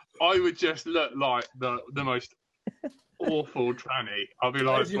 I would just look like the most awful tranny. I'll be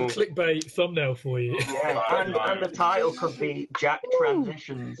like, There's your clickbait thumbnail for you. Yeah, and the title could be Jack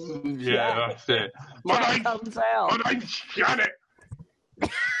Transitions. Yeah, that's it. My name's Janet.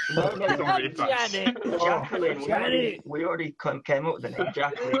 No, Janet. Jacqueline. We already came up with the name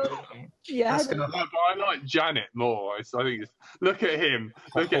Jacqueline. Yeah. But I like Janet more. I think look at him.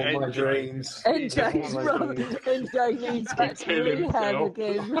 Look at my dreams. NJ's wrong. NJ needs to kill rehab himself.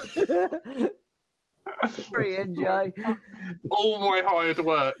 again. Free NJ. All my hired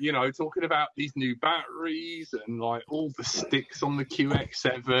work, you know, talking about these new batteries and like all the sticks on the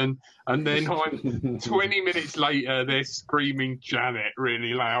QX7, and then 20 minutes later they're screaming Janet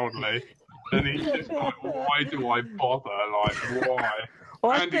really loudly, and it's just like, why do I bother? Like, why?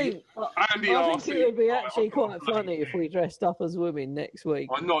 I think it would be actually quite funny if we dressed up as women next week.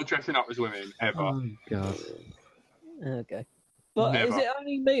 I'm not dressing up as women ever. Oh God. Okay. But Never. Is it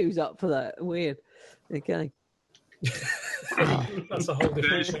only me who's up for that? Weird. Okay. That's a whole different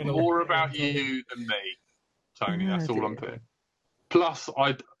There's channel. more about you than me, Tony. That's all I'm saying. Plus,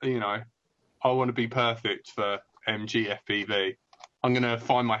 I want to be perfect for MGFPV. I'm going to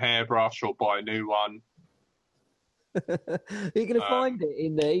find my hairbrush or buy a new one. You're going to find it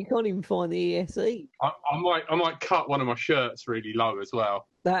in there. You can't even find the ESE. I might cut one of my shirts really low as well.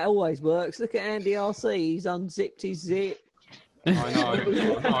 That always works. Look at Andy RC. He's unzipped his zip. I know.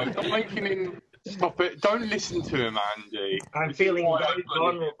 I'm making him stop it. Don't listen to him, Andy. I'm feeling very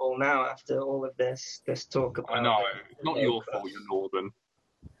vulnerable now after all of this talk about. I know. It's not your fault. You're northern.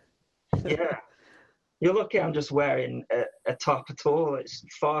 Yeah. You're lucky I'm just wearing a top at all. It's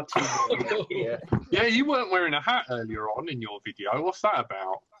far too warm here. Yeah, you weren't wearing a hat earlier on in your video. What's that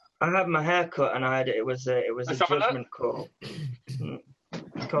about? I had my hair cut and it was a judgment call.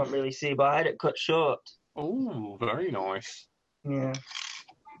 Can't really see, but I had it cut short. Oh, very nice. Yeah.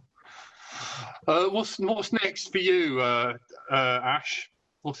 What's next for you, Ash?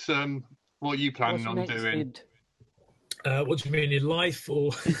 What are you planning on doing? What do you mean in life,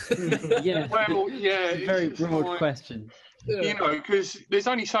 or? Yeah. Well, yeah, It's a very broad question. You know, because there's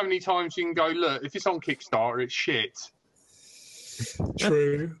only so many times you can go, look, if it's on Kickstarter, it's shit.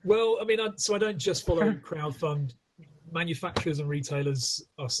 True. Well, I mean, I don't just follow crowdfund. Manufacturers and retailers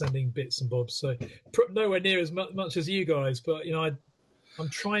are sending bits and bobs, so nowhere near as much as you guys. But you know, I'm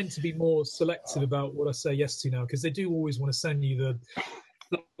trying to be more selective about what I say yes to now, because they do always want to send you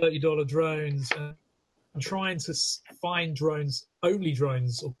the $30 drones. And I'm trying to find only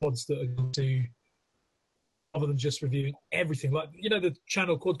drones or pods that are going to, other than just reviewing everything. Like, you know, the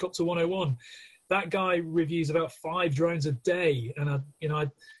channel Quadcopter 101, that guy reviews about 5 drones a day, and I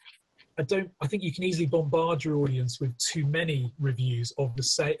think you can easily bombard your audience with too many reviews of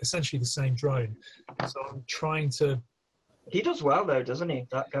essentially the same drone. So I'm trying to. He does well though, doesn't he?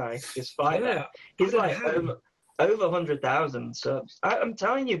 That guy. He's fine. Yeah, he's like over 100,000 subs. I'm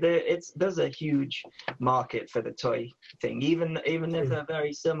telling you, there's a huge market for the toy thing, even if they're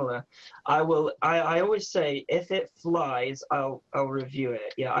very similar. I always say, if it flies, I'll review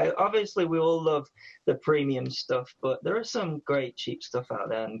it. Yeah, obviously we all love the premium stuff, but there is some great cheap stuff out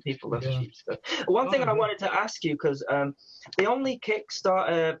there, and people love cheap stuff. One thing I wanted to ask you, because the only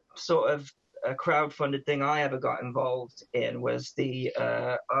Kickstarter sort of a crowdfunded thing I ever got involved in was the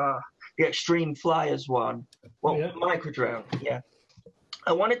the Extreme Flyers one. Well, Microdrone, yeah.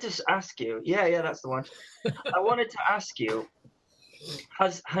 I wanted to ask you, yeah, that's the one. I wanted to ask you,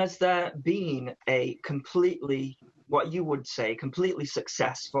 has there been a completely, what you would say, completely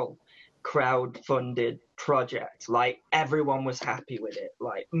successful crowd-funded project? Like everyone was happy with it,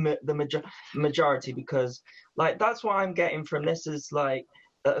 like the majority, because like that's what I'm getting from this is like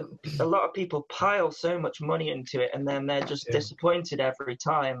a lot of people pile so much money into it and then they're just disappointed every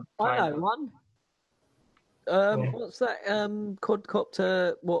time. I know one. What's that?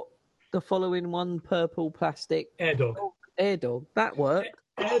 Quadcopter. What the following one? Purple plastic. AirDog. AirDog. That worked.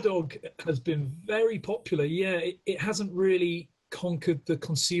 AirDog has been very popular. Yeah, it hasn't really conquered the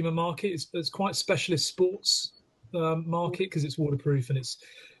consumer market. It's quite specialist sports market because it's waterproof and it's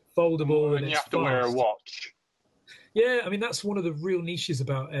foldable and you it's have to wear a watch. Yeah, I mean, that's one of the real niches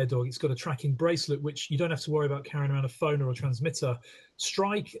about AirDog. It's got a tracking bracelet, which you don't have to worry about carrying around a phone or a transmitter.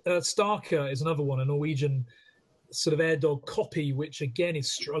 Starker is another one, a Norwegian sort of AirDog copy, which again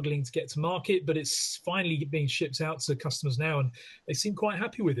is struggling to get to market, but it's finally being shipped out to customers now, and they seem quite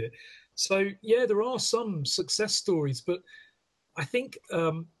happy with it. So, yeah, there are some success stories, but I think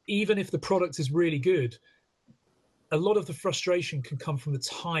even if the product is really good, a lot of the frustration can come from the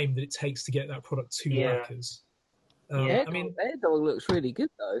time that it takes to get that product to workers. I mean, AirDog looks really good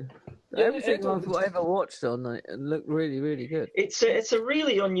though. Everything I've ever watched on it looked really, really good. It's a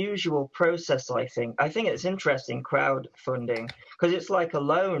really unusual process. I think it's interesting crowdfunding because it's like a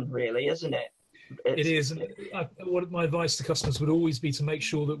loan, really, isn't it? It is. And what my advice to customers would always be to make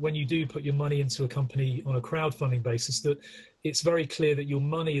sure that when you do put your money into a company on a crowdfunding basis, that it's very clear that your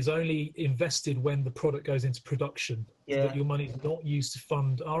money is only invested when the product goes into production. So that your money is not used to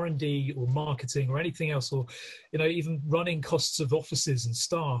fund R&D or marketing or anything else, or even running costs of offices and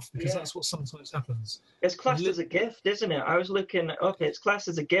staff, because that's what sometimes happens. It's classed as a gift, isn't it? I was looking up. It's classed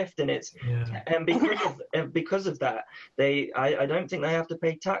as a gift, and it's and because of that, I don't think they have to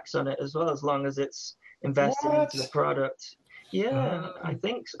pay tax on it as well, as long as it's invested into the product. Yeah, I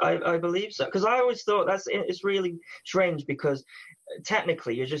think I believe so, because I always thought it's really strange, because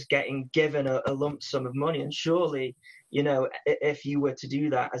technically you're just getting given a lump sum of money, and surely if you were to do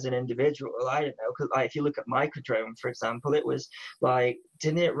that as an individual, I don't know, because if you look at Microdrone, for example, it was like,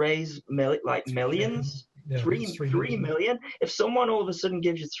 didn't it raise millions? Yeah, 3 million. If someone all of a sudden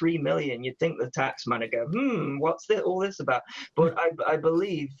gives you 3 million, you'd think the tax man would go, what's all this about? But I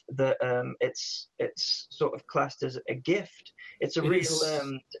believe that it's sort of classed as a gift. It's a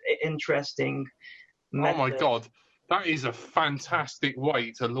real interesting method. Oh my God, that is a fantastic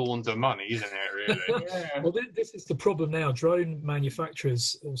way to launder money, isn't it? Really? Well, this is the problem now. Drone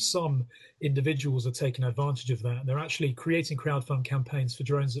manufacturers, or some individuals, are taking advantage of that. They're actually creating crowdfund campaigns for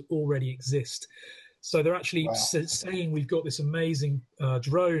drones that already exist. So they're actually saying we've got this amazing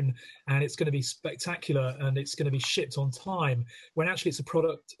drone and it's going to be spectacular and it's going to be shipped on time, when actually it's a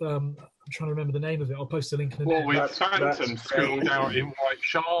product. I'm trying to remember the name of it. I'll post a link in the Well, with Phantom scrolled out in white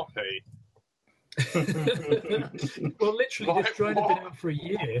Sharpie. Well, literally, this drone had been out for a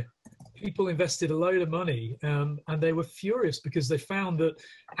year. People invested a load of money, and they were furious because they found that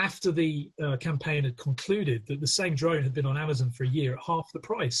after the campaign had concluded, that the same drone had been on Amazon for a year at half the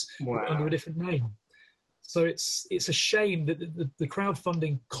price, under a different name. So it's a shame that the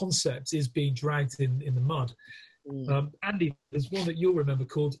crowdfunding concept is being dragged in the mud. Andy, there's one that you'll remember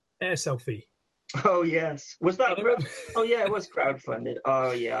called Air Selfie. Oh yes, was that? Oh yeah, it was crowdfunded.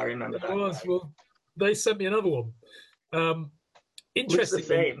 Oh yeah, I remember that. It was. Well, they sent me another one.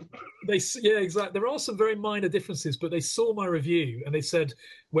 Interestingly, exactly. There are some very minor differences, but they saw my review and they said,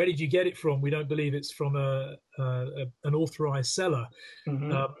 "Where did you get it from? We don't believe it's from an authorized seller."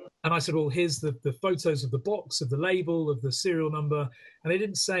 And I said, "Well, here's the photos of the box, of the label, of the serial number." And they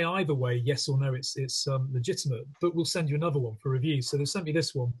didn't say either way, yes or no, it's legitimate. But we'll send you another one for review. So they sent me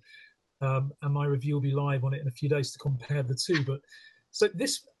this one. And my review will be live on it in a few days to compare the two. But so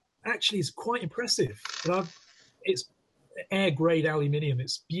this actually is quite impressive. It's air-grade aluminium.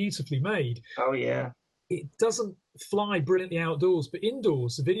 It's beautifully made. Oh, yeah. It doesn't fly brilliantly outdoors, but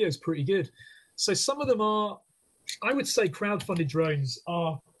indoors, the video is pretty good. So some of them are, I would say crowdfunded drones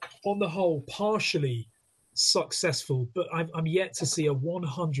are, on the whole, partially successful, but I'm yet to see a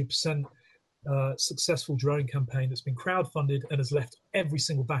 100% successful drone campaign that's been crowdfunded and has left every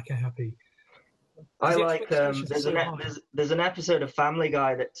single backer happy. I like there's an episode of Family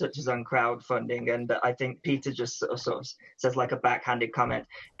Guy that touches on crowdfunding, and I think Peter just sort of says like a backhanded comment.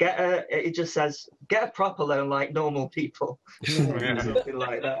 It just says get a proper loan like normal people, something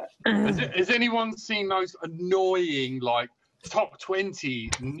like that. Has anyone seen those annoying like top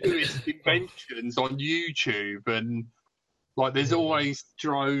 20 newest inventions on YouTube? And like there's always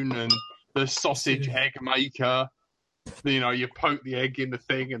drone and the sausage egg maker. You know, you poke the egg in the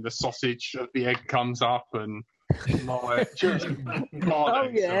thing, and the sausage of the egg comes up, and like just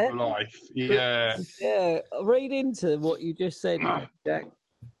goddess of life. Yeah. Yeah. Read into what you just said, Jack.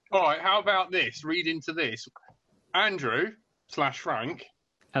 All right. How about this? Read into this. Andrew / Frank.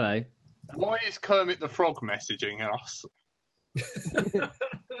 Hello. Why is Kermit the Frog messaging us?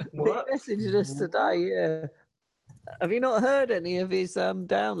 What? He messaged us today, yeah. Have you not heard any of his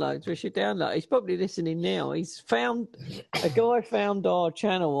downloads? We should download. He's probably listening now. A guy found our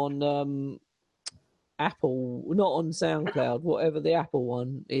channel on Apple, not on SoundCloud, whatever the Apple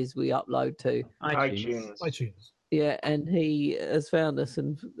one is we upload to. iTunes. Yeah, and he has found us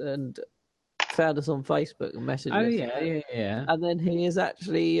and found us on Facebook and messaged us. Yeah. And then he has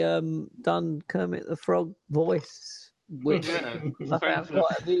actually done Kermit the Frog voice, which I found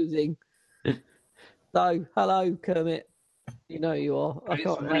quite amusing. So, hello, Kermit. You know who you are. I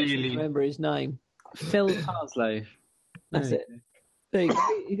can't actually remember his name. Phil Parslow. That's it. There you go.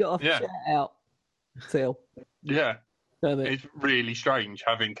 You got a shout out, Phil. Yeah. Kermit. It's really strange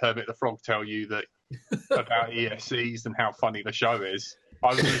having Kermit the Frog tell you that about ESCs and how funny the show is.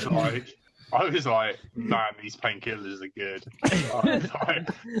 I was like, man, these painkillers are good. I was like,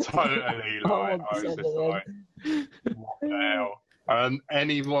 totally like, I was just like, what the hell?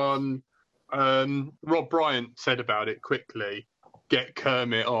 Anyone? Rob Bryant said about it quickly. Get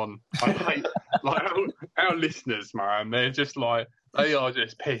Kermit on. I hate like our listeners, man. They're just like they are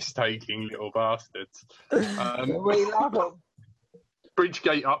just piss-taking little bastards. We love them.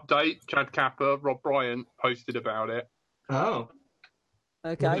 Bridgegate update. Chad Kappa, Rob Bryant posted about it. Oh.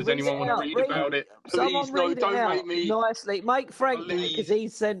 Okay. Does anyone want to read about it? Someone Please, read don't it out make me nicely. Make Frank because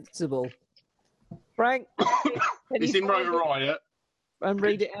he's sensible. Frank, it's in Rotor Riot. And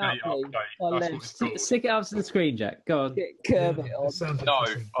read it out, please. Stick it up to the screen, Jack. Go on. Get Kermit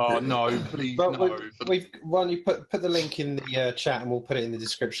on. No, please, but no. Why don't you put the link in the chat, and we'll put it in the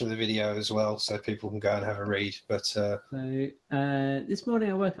description of the video as well, so people can go and have a read. But So this morning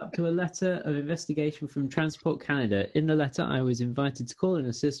I woke up to a letter of investigation from Transport Canada. In the letter, I was invited to call and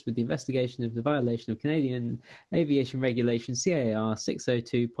assist with the investigation of the violation of Canadian Aviation Regulation CAR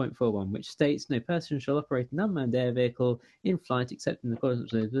 602.41, which states no person shall operate an unmanned air vehicle in flight except in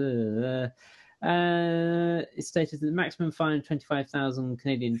accordance with it stated that the maximum fine of 25,000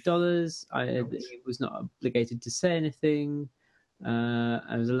 Canadian dollars. I was not obligated to say anything.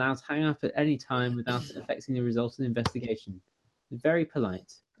 I was allowed to hang up at any time without affecting the results of the investigation. Very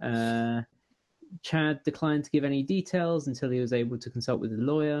polite. Chad declined to give any details until he was able to consult with a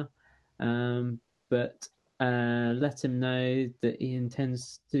lawyer, but let him know that he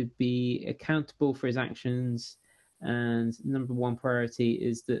intends to be accountable for his actions. And number one priority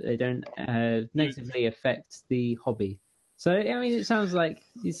is that they don't negatively affect the hobby. So I mean, it sounds like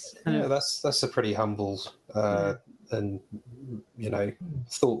he's that's a pretty humble and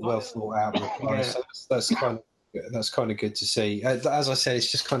well thought out reply. So that's kind of good to see. As I said,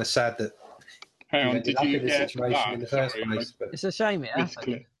 it's just kind of sad that did you get the situation that? in the first place. But it's a shame it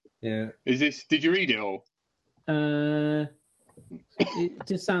happened. Yeah. Did you read it all? It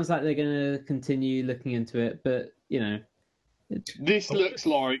just sounds like they're going to continue looking into it, but this looks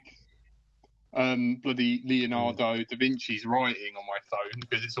like bloody Leonardo da Vinci's writing on my phone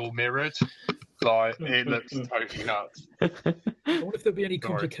because it's all mirrored. Like it looks totally nuts. I wonder if there'll be any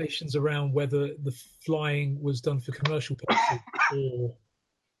complications around whether the flying was done for commercial purposes or.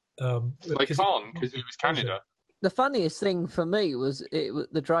 They can't because it was Canada. The funniest thing for me was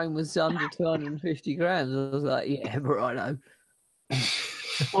the drone was under 250 grams. I was like, yeah, righto.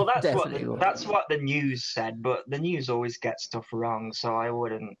 Well, that's what the news said, but the news always gets stuff wrong, so I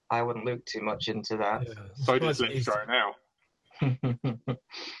wouldn't look too much into that. Yeah. So does Lipstro now.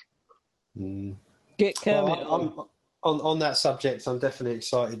 Get Kermit on that subject. I'm definitely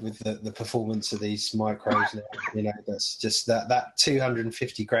excited with the performance of these micros now. That's just that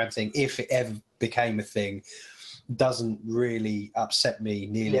 250 gram thing, if it ever became a thing, doesn't really upset me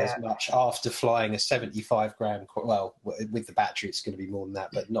nearly as much after flying a 75 gram. Well, with the battery, it's going to be more than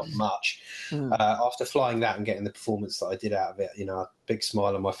that, but not much. After flying that and getting the performance that I did out of it, a big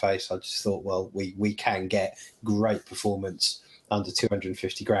smile on my face. I just thought, well, we can get great performance under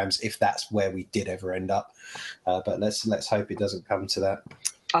 250 grams if that's where we did ever end up. But let's hope it doesn't come to that.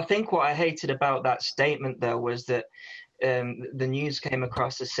 I think what I hated about that statement though was that the news came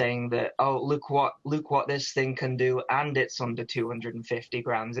across as saying that, oh, look what this thing can do, and it's under 250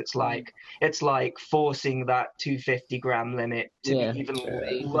 grams. It's like forcing that 250 gram limit to be even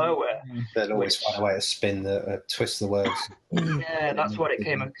lower. They'll always find a way to spin twist the words. Yeah, that's what it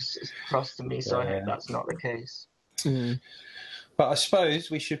came across to me. So I hope that's not the case. But I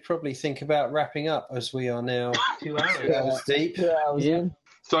suppose we should probably think about wrapping up as we are now 2 hours. 2 hours deep. 2 hours in.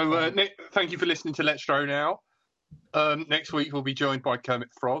 So, Nick, thank you for listening to Let's Draw Now. Next week, we'll be joined by Kermit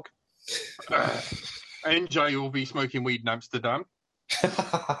the Frog. NJ will be smoking weed in Amsterdam.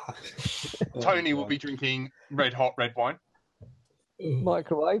 Tony will be drinking red hot red wine.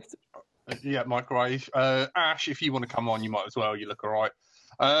 Microwaved. Yeah, microwave. Ash, if you want to come on, you might as well. You look all right.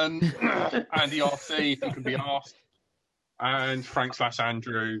 Andy RC, if you can be asked. And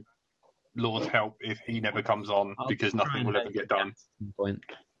Frank/Andrew, Lord help if he never comes on, because nothing will ever get done.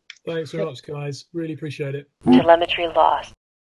 Thanks very much, guys. Really appreciate it. Telemetry lost.